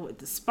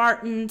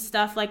Spartan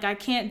stuff. Like I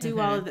can't do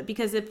all of it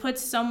because it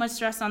puts so much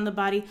stress on the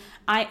body.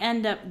 I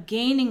end up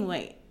gaining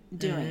weight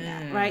doing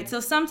that, right? So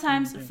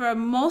sometimes for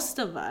most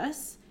of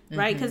us,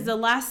 right, because the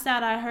last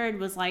stat I heard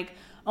was like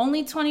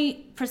only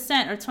 20%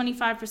 or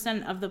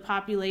 25% of the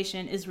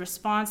population is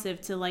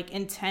responsive to like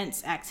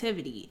intense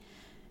activity,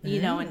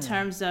 in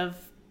terms of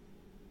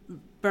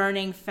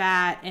burning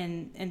fat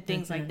and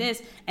things like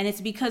this. And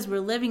it's because we're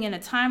living in a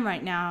time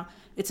right now,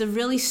 it's a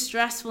really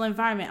stressful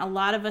environment. A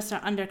lot of us are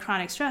under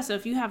chronic stress. So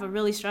if you have a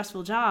really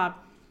stressful job,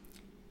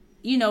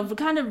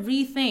 kind of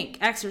rethink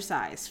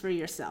exercise for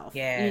yourself.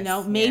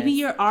 Maybe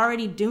you're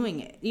already doing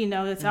it.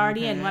 It's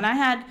already in. When I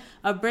had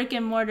a brick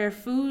and mortar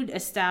food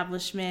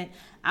establishment,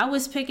 I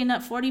was picking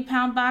up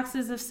 40-pound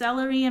boxes of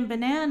celery and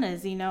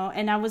bananas,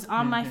 and I was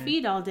on my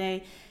feet all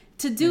day.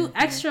 To do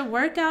extra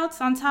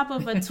workouts on top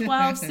of a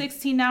 12,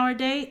 16-hour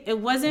day, it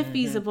wasn't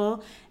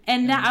feasible.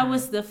 And now I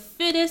was the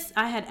fittest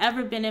I had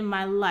ever been in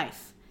my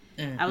life.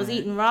 I was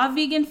eating raw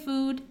vegan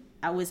food.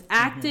 I was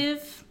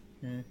active.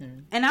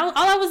 And all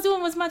I was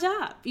doing was my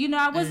job.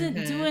 I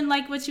wasn't doing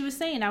like what you were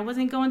saying. I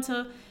wasn't going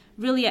to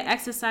really an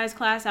exercise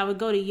class. I would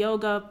go to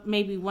yoga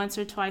maybe once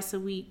or twice a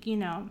week,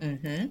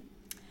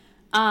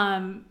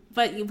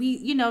 But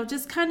we,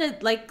 just kind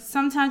of like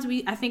sometimes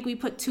I think we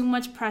put too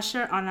much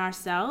pressure on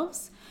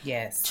ourselves.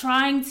 Yes.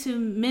 Trying to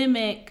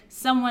mimic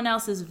someone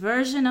else's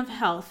version of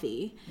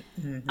healthy.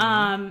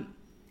 And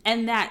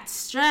that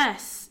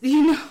stress,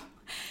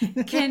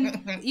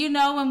 can,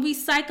 when we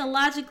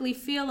psychologically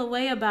feel a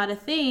way about a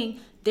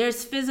thing,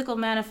 there's physical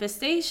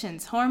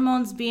manifestations,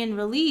 hormones being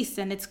released,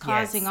 and it's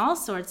causing all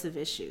sorts of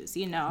issues,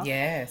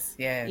 Yes.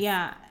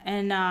 Yeah.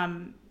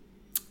 And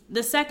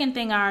the second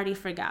thing I already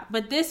forgot,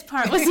 but this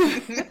part was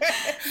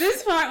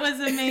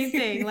the main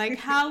thing, like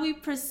how we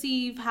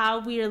perceive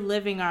how we are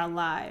living our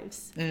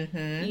lives.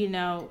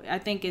 I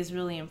think is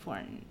really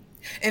important.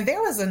 And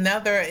there was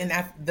another, and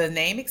the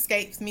name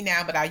escapes me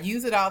now, but I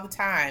use it all the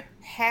time,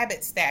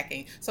 habit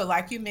stacking. So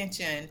like you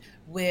mentioned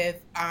with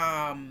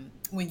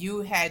when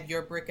you had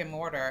your brick and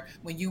mortar,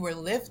 when you were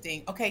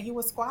lifting, okay, you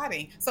were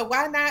squatting. So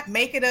why not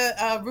make it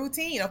a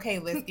routine? Okay,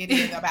 let's get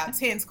in about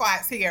 10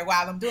 squats here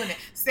while I'm doing it.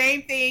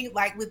 Same thing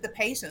like with the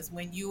patients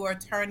when you are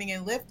turning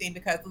and lifting,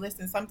 because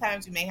listen,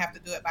 sometimes you may have to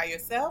do it by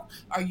yourself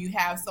or you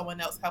have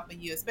someone else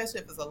helping you, especially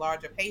if it's a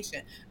larger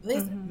patient.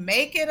 Listen,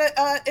 make it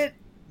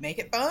make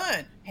it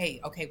fun.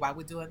 Hey, okay, while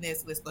we're doing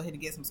this, let's go ahead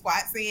and get some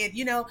squats in,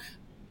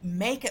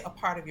 make it a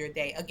part of your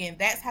day. Again,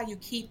 that's how you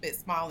keep it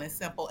small and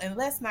simple, and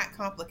let's not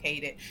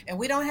complicate it. And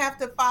we don't have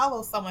to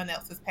follow someone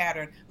else's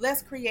pattern.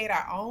 Let's create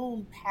our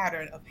own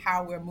pattern of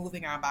how we're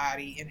moving our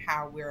body and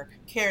how we're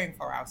caring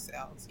for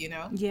ourselves,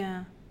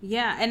 Yeah.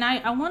 And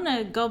I want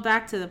to go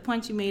back to the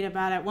point you made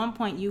about at one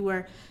point you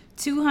were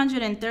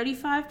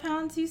 235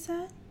 pounds, you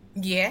said?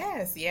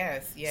 Yes.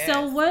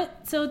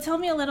 So tell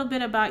me a little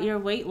bit about your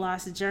weight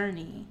loss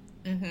journey.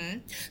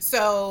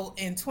 So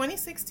in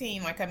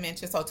 2016, like I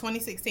mentioned,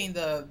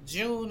 the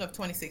June of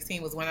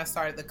 2016 was when I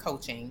started the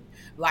coaching,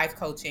 life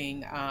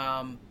coaching,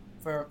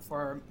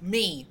 for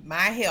me, my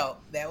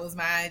help. That was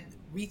my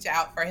reach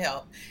out for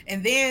help.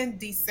 And then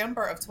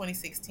December of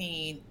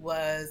 2016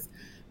 was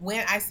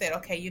when I said,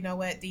 okay, you know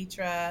what,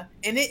 Deetra,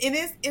 and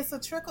it's a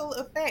trickle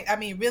effect. I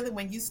mean, really,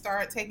 when you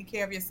start taking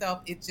care of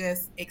yourself, it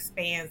just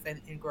expands and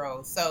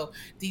grows. So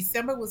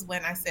December was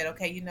when I said,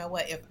 okay, you know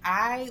what, if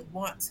I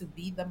want to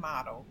be the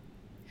model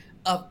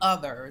of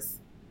others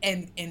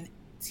and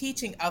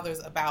teaching others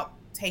about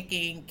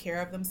taking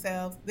care of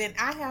themselves, then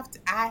I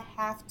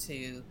have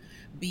to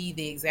be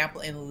the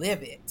example and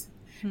live it.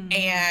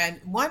 And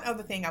one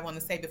other thing I want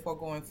to say before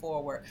going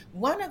forward,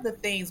 one other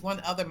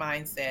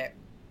mindset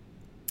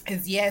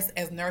is, yes,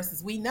 as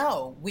nurses, we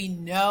know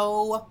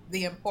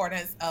the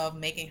importance of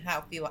making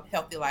healthy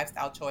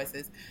lifestyle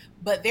choices,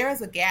 but there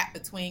is a gap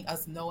between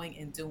us knowing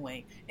and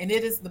doing, and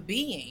it is the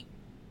being.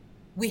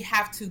 We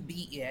have to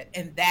be it,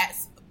 and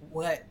that's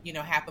what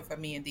happened for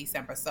me in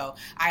December. So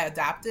I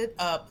adopted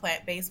a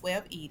plant-based way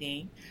of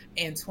eating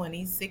in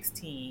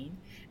 2016,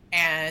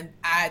 and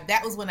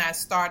that was when I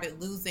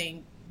started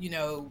losing,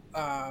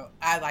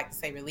 I like to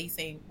say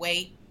releasing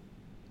weight.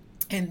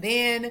 And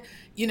then,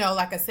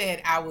 like I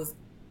said, I was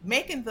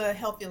making the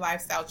healthy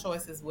lifestyle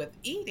choices with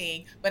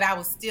eating, but I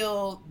was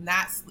still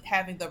not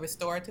having the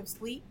restorative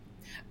sleep.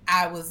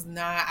 I was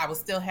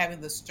still having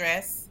the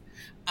stress.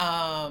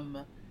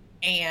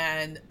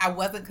 And I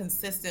wasn't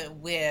consistent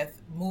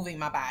with moving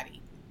my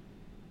body.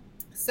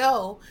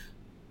 So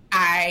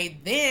I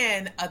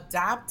then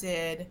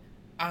adopted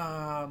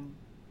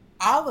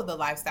all of the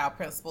lifestyle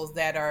principles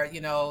that are,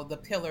 the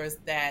pillars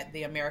that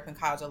the American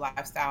College of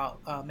Lifestyle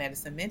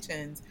Medicine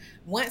mentions.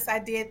 Once I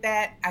did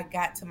that, I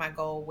got to my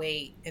goal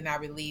weight and I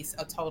released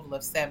a total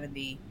of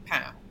 70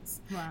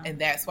 pounds. Wow. And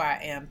that's where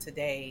I am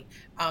today.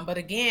 But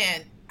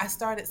again, I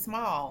started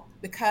small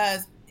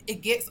because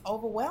it gets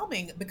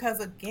overwhelming, because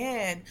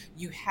again,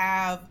 you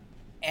have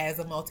as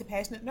a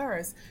multi-passionate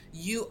nurse,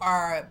 you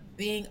are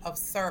being of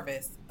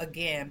service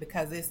again,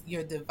 because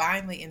you're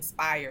divinely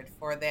inspired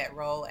for that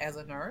role as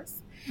a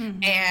nurse.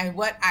 And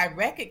what I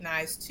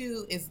recognize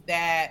too is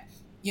that,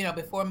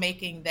 before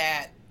making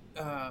that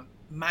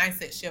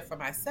mindset shift for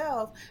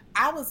myself,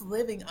 I was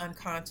living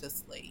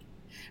unconsciously.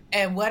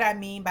 And what I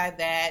mean by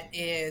that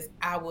is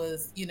I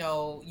was, you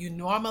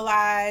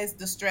normalize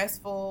the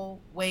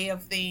stressful way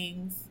of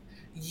things,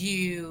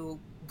 you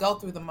go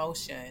through the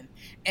motion.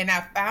 And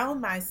I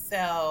found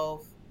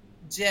myself,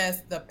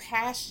 just the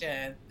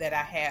passion that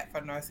I had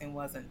for nursing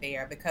wasn't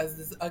there,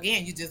 because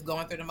again, you're just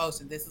going through the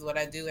motion. This is what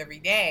I do every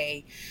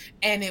day.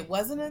 And it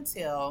wasn't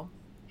until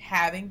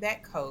having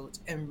that coach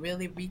and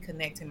really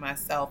reconnecting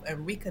myself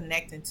and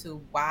reconnecting to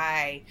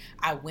why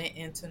I went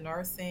into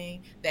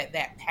nursing,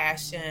 that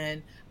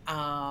passion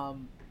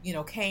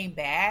came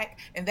back.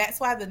 And that's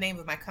why the name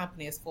of my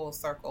company is Full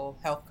Circle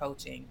Health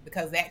Coaching,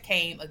 because that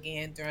came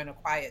again during a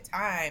quiet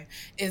time,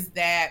 is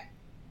that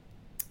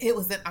it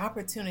was an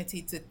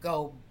opportunity to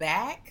go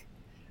back,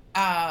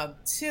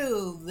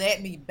 to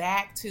let me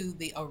back to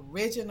the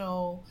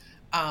original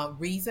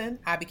reason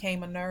I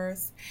became a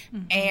nurse,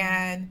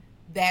 and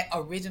that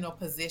original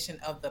position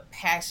of the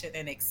passion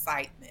and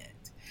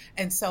excitement.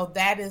 And so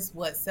that is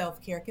what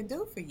self-care can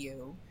do for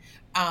you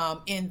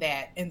in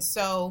that. And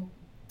so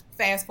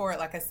fast forward,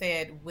 like I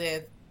said,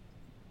 with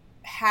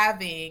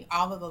having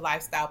all of the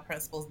lifestyle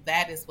principles,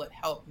 that is what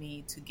helped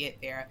me to get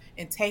there,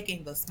 and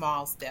taking the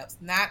small steps,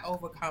 not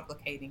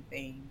overcomplicating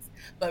things,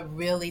 but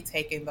really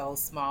taking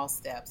those small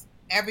steps.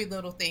 Every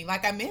little thing,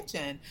 like I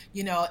mentioned,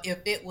 if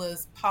it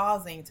was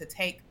pausing to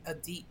take a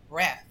deep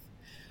breath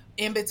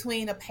in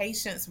between a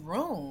patient's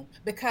room,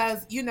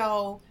 because,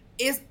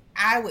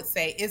 I would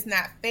say it's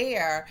not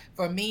fair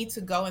for me to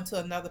go into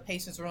another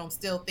patient's room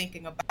still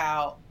thinking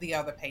about the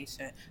other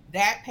patient.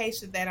 That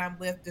patient that I'm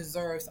with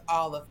deserves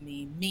all of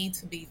me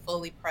to be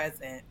fully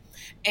present.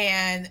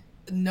 And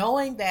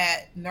knowing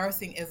that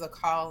nursing is a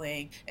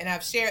calling, and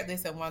I've shared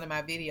this in one of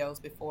my videos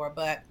before,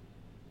 but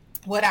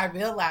what I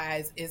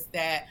realize is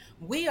that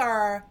we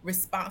are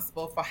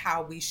responsible for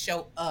how we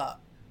show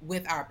up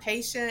with our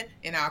patient,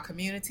 in our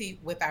community,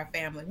 with our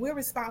family. We're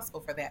responsible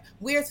for that.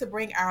 We're to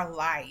bring our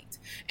light.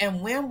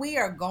 And when we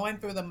are going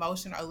through the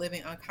motion or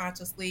living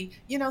unconsciously,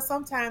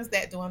 sometimes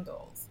that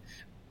dwindles.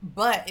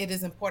 But it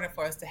is important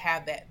for us to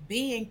have that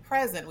being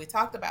present. We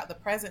talked about the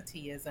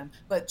presenteeism,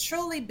 but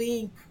truly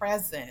being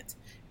present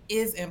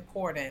is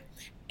important.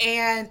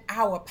 And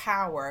our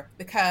power,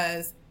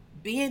 because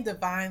being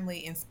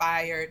divinely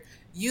inspired,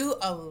 you're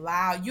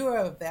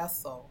a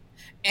vessel.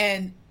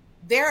 And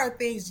there are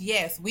things,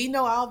 yes, we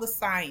know all the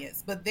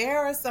science, but there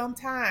are some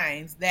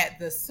times that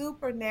the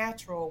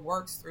supernatural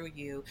works through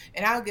you.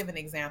 And I'll give an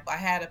example. I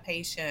had a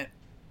patient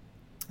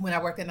when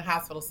I worked in the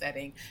hospital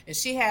setting, and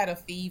she had a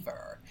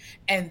fever,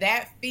 and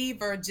that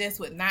fever just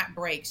would not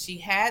break. She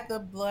had the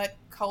blood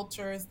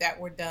cultures that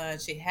were done.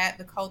 She had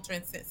the culture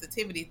and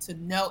sensitivity to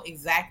know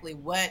exactly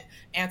what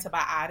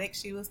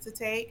antibiotics she was to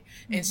take.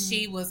 And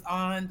she was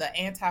on the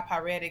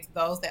antipyretics,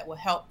 those that will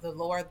help to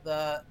lower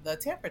the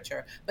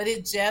temperature, but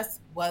it just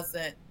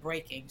wasn't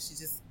breaking. She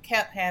just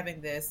kept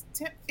having this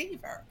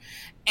fever.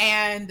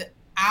 And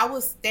I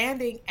was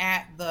standing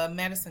at the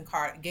medicine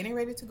cart, getting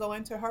ready to go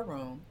into her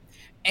room.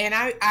 And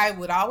I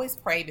would always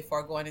pray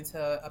before going into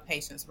a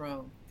patient's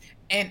room.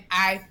 And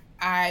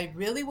I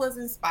really was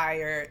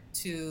inspired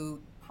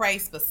to pray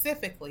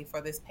specifically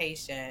for this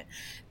patient,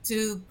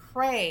 to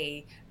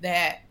pray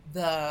that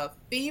the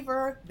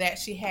fever that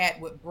she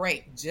had would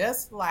break,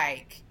 just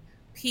like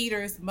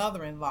Peter's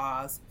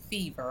mother-in-law's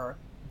fever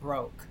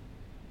broke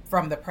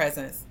from the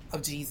presence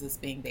of Jesus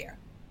being there.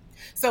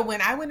 So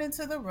when I went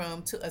into the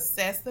room to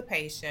assess the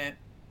patient,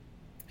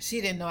 she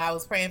didn't know I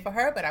was praying for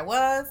her, but I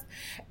was.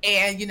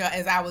 And,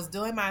 as I was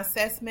doing my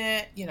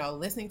assessment,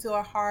 listening to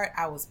her heart,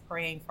 I was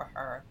praying for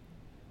her.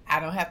 I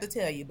don't have to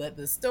tell you, but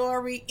the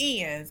story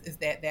ends is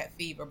that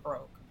fever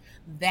broke.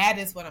 That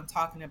is what I'm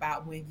talking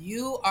about. When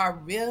you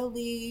are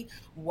really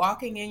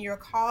walking in your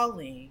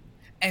calling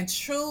and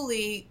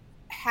truly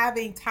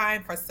having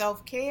time for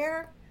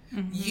self-care,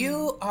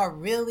 you are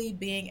really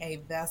being a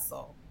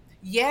vessel.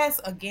 Yes,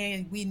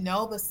 again, we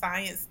know the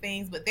science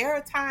things, but there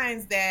are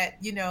times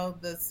that,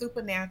 the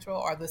supernatural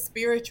or the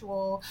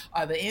spiritual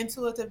or the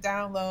intuitive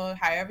download,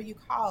 however you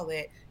call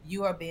it,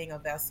 you are being a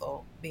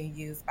vessel being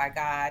used by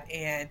God.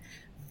 And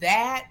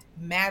that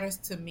matters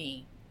to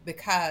me,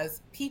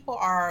 because people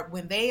are,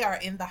 when they are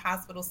in the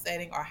hospital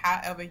setting or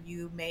however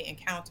you may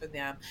encounter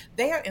them,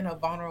 they are in a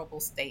vulnerable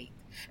state.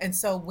 And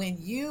so when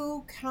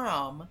you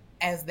come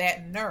as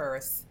that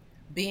nurse,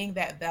 being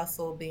that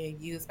vessel, being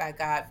used by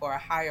God for a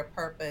higher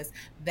purpose,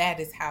 that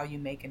is how you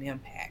make an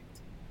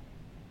impact.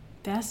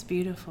 That's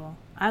beautiful.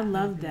 I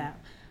love that.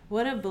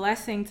 What a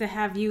blessing to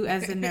have you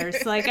as a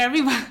nurse. Like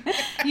everybody,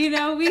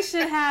 we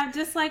should have,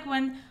 just like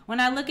when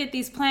I look at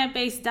these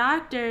plant-based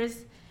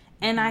doctors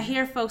and I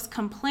hear folks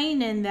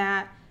complaining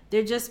that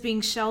they're just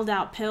being shelled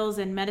out pills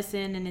and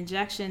medicine and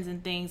injections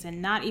and things,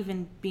 and not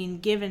even being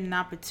given an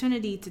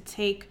opportunity to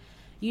take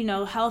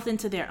health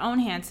into their own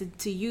hands,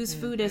 to use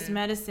food as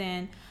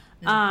medicine.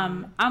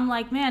 I'm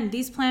like, man,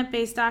 these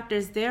plant-based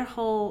doctors, their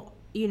whole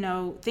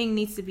thing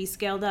needs to be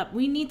scaled up.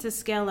 We need to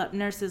scale up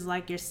nurses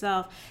like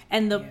yourself.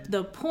 And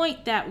the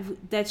point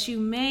that you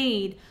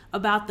made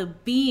about the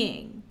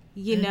being,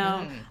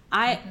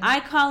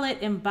 I call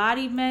it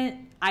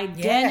embodiment,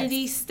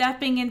 identity,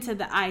 stepping into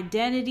the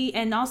identity.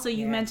 And also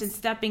you mentioned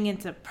stepping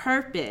into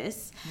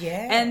purpose.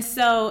 And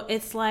so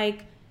it's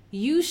like,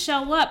 you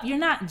show up, you're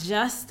not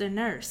just a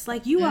nurse,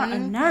 like you are a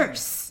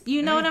nurse,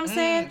 you know what I'm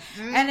saying?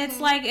 And it's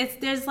like,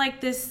 there's like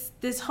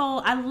this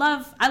whole, I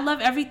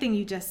love everything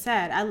you just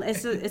said.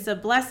 It's a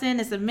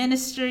blessing, it's a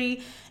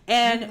ministry,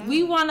 and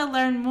we want to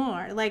learn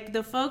more. Like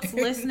the folks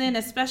listening,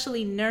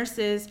 especially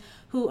nurses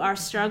who are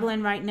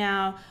struggling right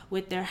now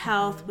with their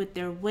health, with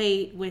their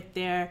weight, with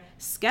their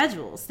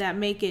schedules that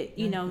make it,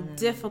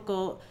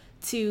 difficult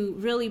to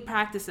really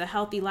practice a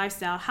healthy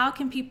lifestyle. How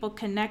can people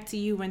connect to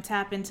you and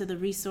tap into the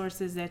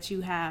resources that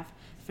you have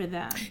for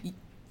them?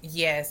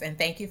 Yes, and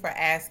thank you for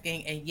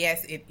asking. And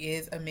yes, it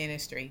is a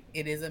ministry.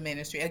 It is a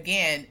ministry.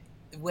 Again,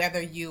 whether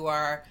you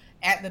are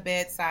at the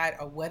bedside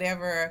or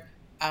whatever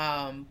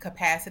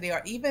capacity,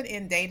 or even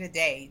in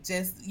day-to-day,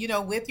 just,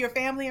 with your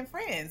family and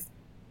friends,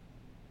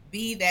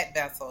 be that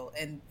vessel.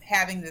 And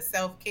having the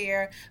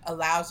self-care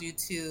allows you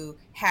to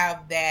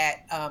have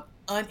that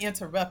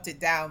uninterrupted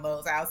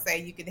downloads. I'll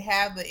say you can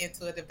have the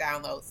intuitive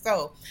downloads.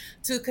 So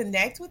to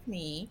connect with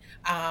me,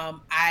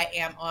 I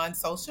am on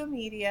social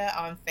media,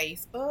 on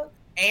Facebook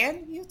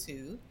and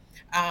YouTube,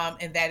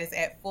 and that is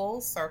at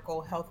Full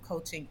Circle Health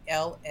Coaching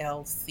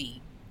LLC.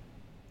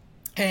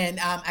 And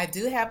I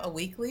do have a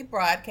weekly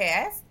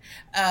broadcast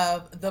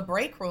of The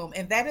Break Room,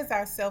 and that is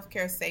our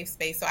self-care safe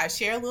space. So I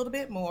share a little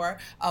bit more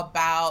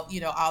about,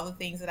 all the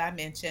things that I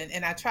mentioned,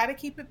 and I try to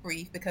keep it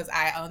brief because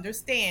I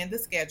understand the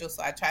schedule.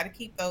 So I try to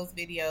keep those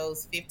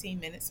videos 15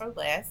 minutes or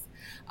less.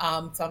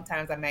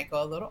 Sometimes I might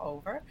go a little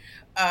over.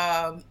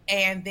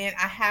 And then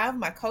I have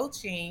my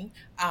coaching,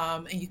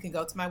 and you can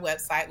go to my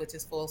website, which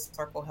is Full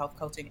Circle Health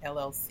Coaching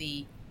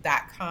LLC.com.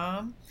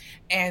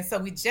 And so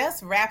we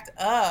just wrapped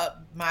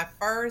up my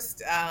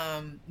first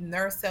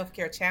nurse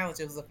self-care challenge.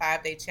 It was a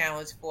 5-day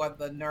challenge for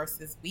the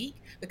Nurses Week,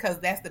 because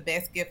that's the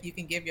best gift you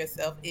can give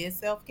yourself is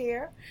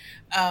self-care.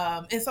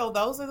 And so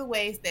those are the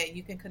ways that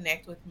you can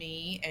connect with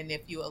me. And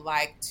if you would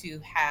like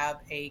to have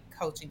a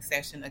coaching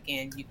session,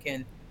 again, you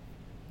can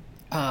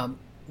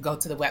go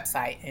to the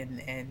website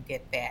and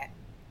get that.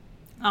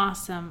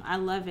 Awesome. I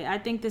love it. I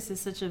think this is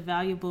such a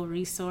valuable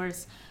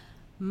resource,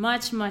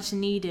 much, much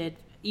needed,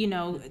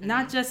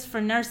 not just for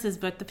nurses,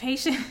 but the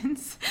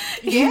patients.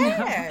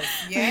 Yes.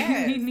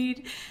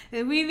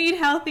 We need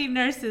healthy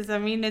nurses. I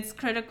mean, it's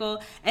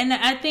critical. And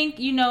I think,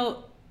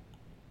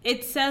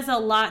 it says a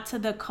lot to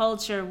the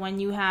culture when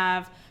you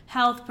have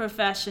health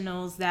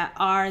professionals that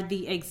are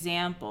the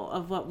example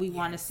of what we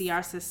want to see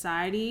our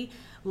society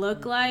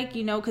look like,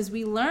 because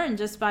we learn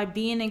just by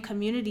being in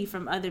community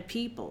from other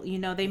people.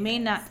 They may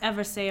not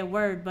ever say a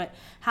word, but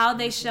how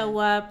they show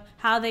up,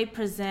 how they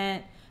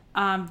present,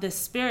 the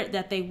spirit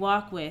that they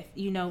walk with,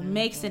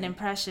 makes an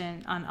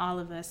impression on all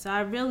of us. So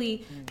I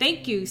really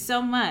thank you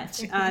so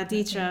much,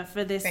 Deetra,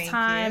 for this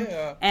time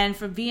and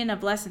for being a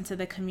blessing to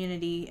the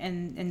community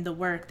and the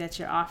work that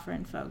you're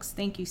offering folks.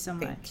 Thank you so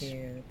much.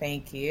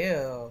 Thank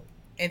you.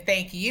 And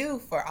thank you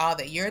for all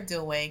that you're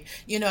doing,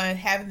 and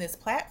having this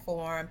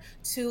platform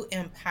to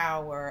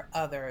empower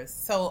others.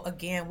 So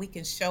again, we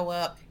can show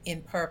up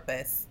in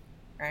purpose,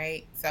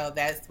 right? So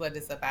that's what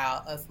it's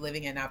about, us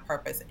living in our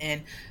purpose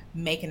and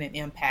making an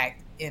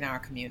impact in our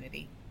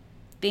community.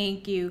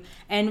 Thank you.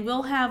 And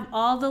we'll have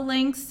all the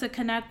links to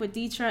connect with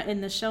Deetra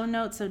in the show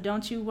notes. So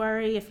don't you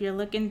worry. If you're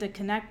looking to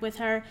connect with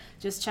her,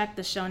 just check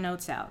the show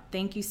notes out.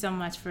 Thank you so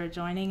much for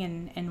joining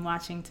and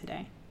watching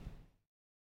today.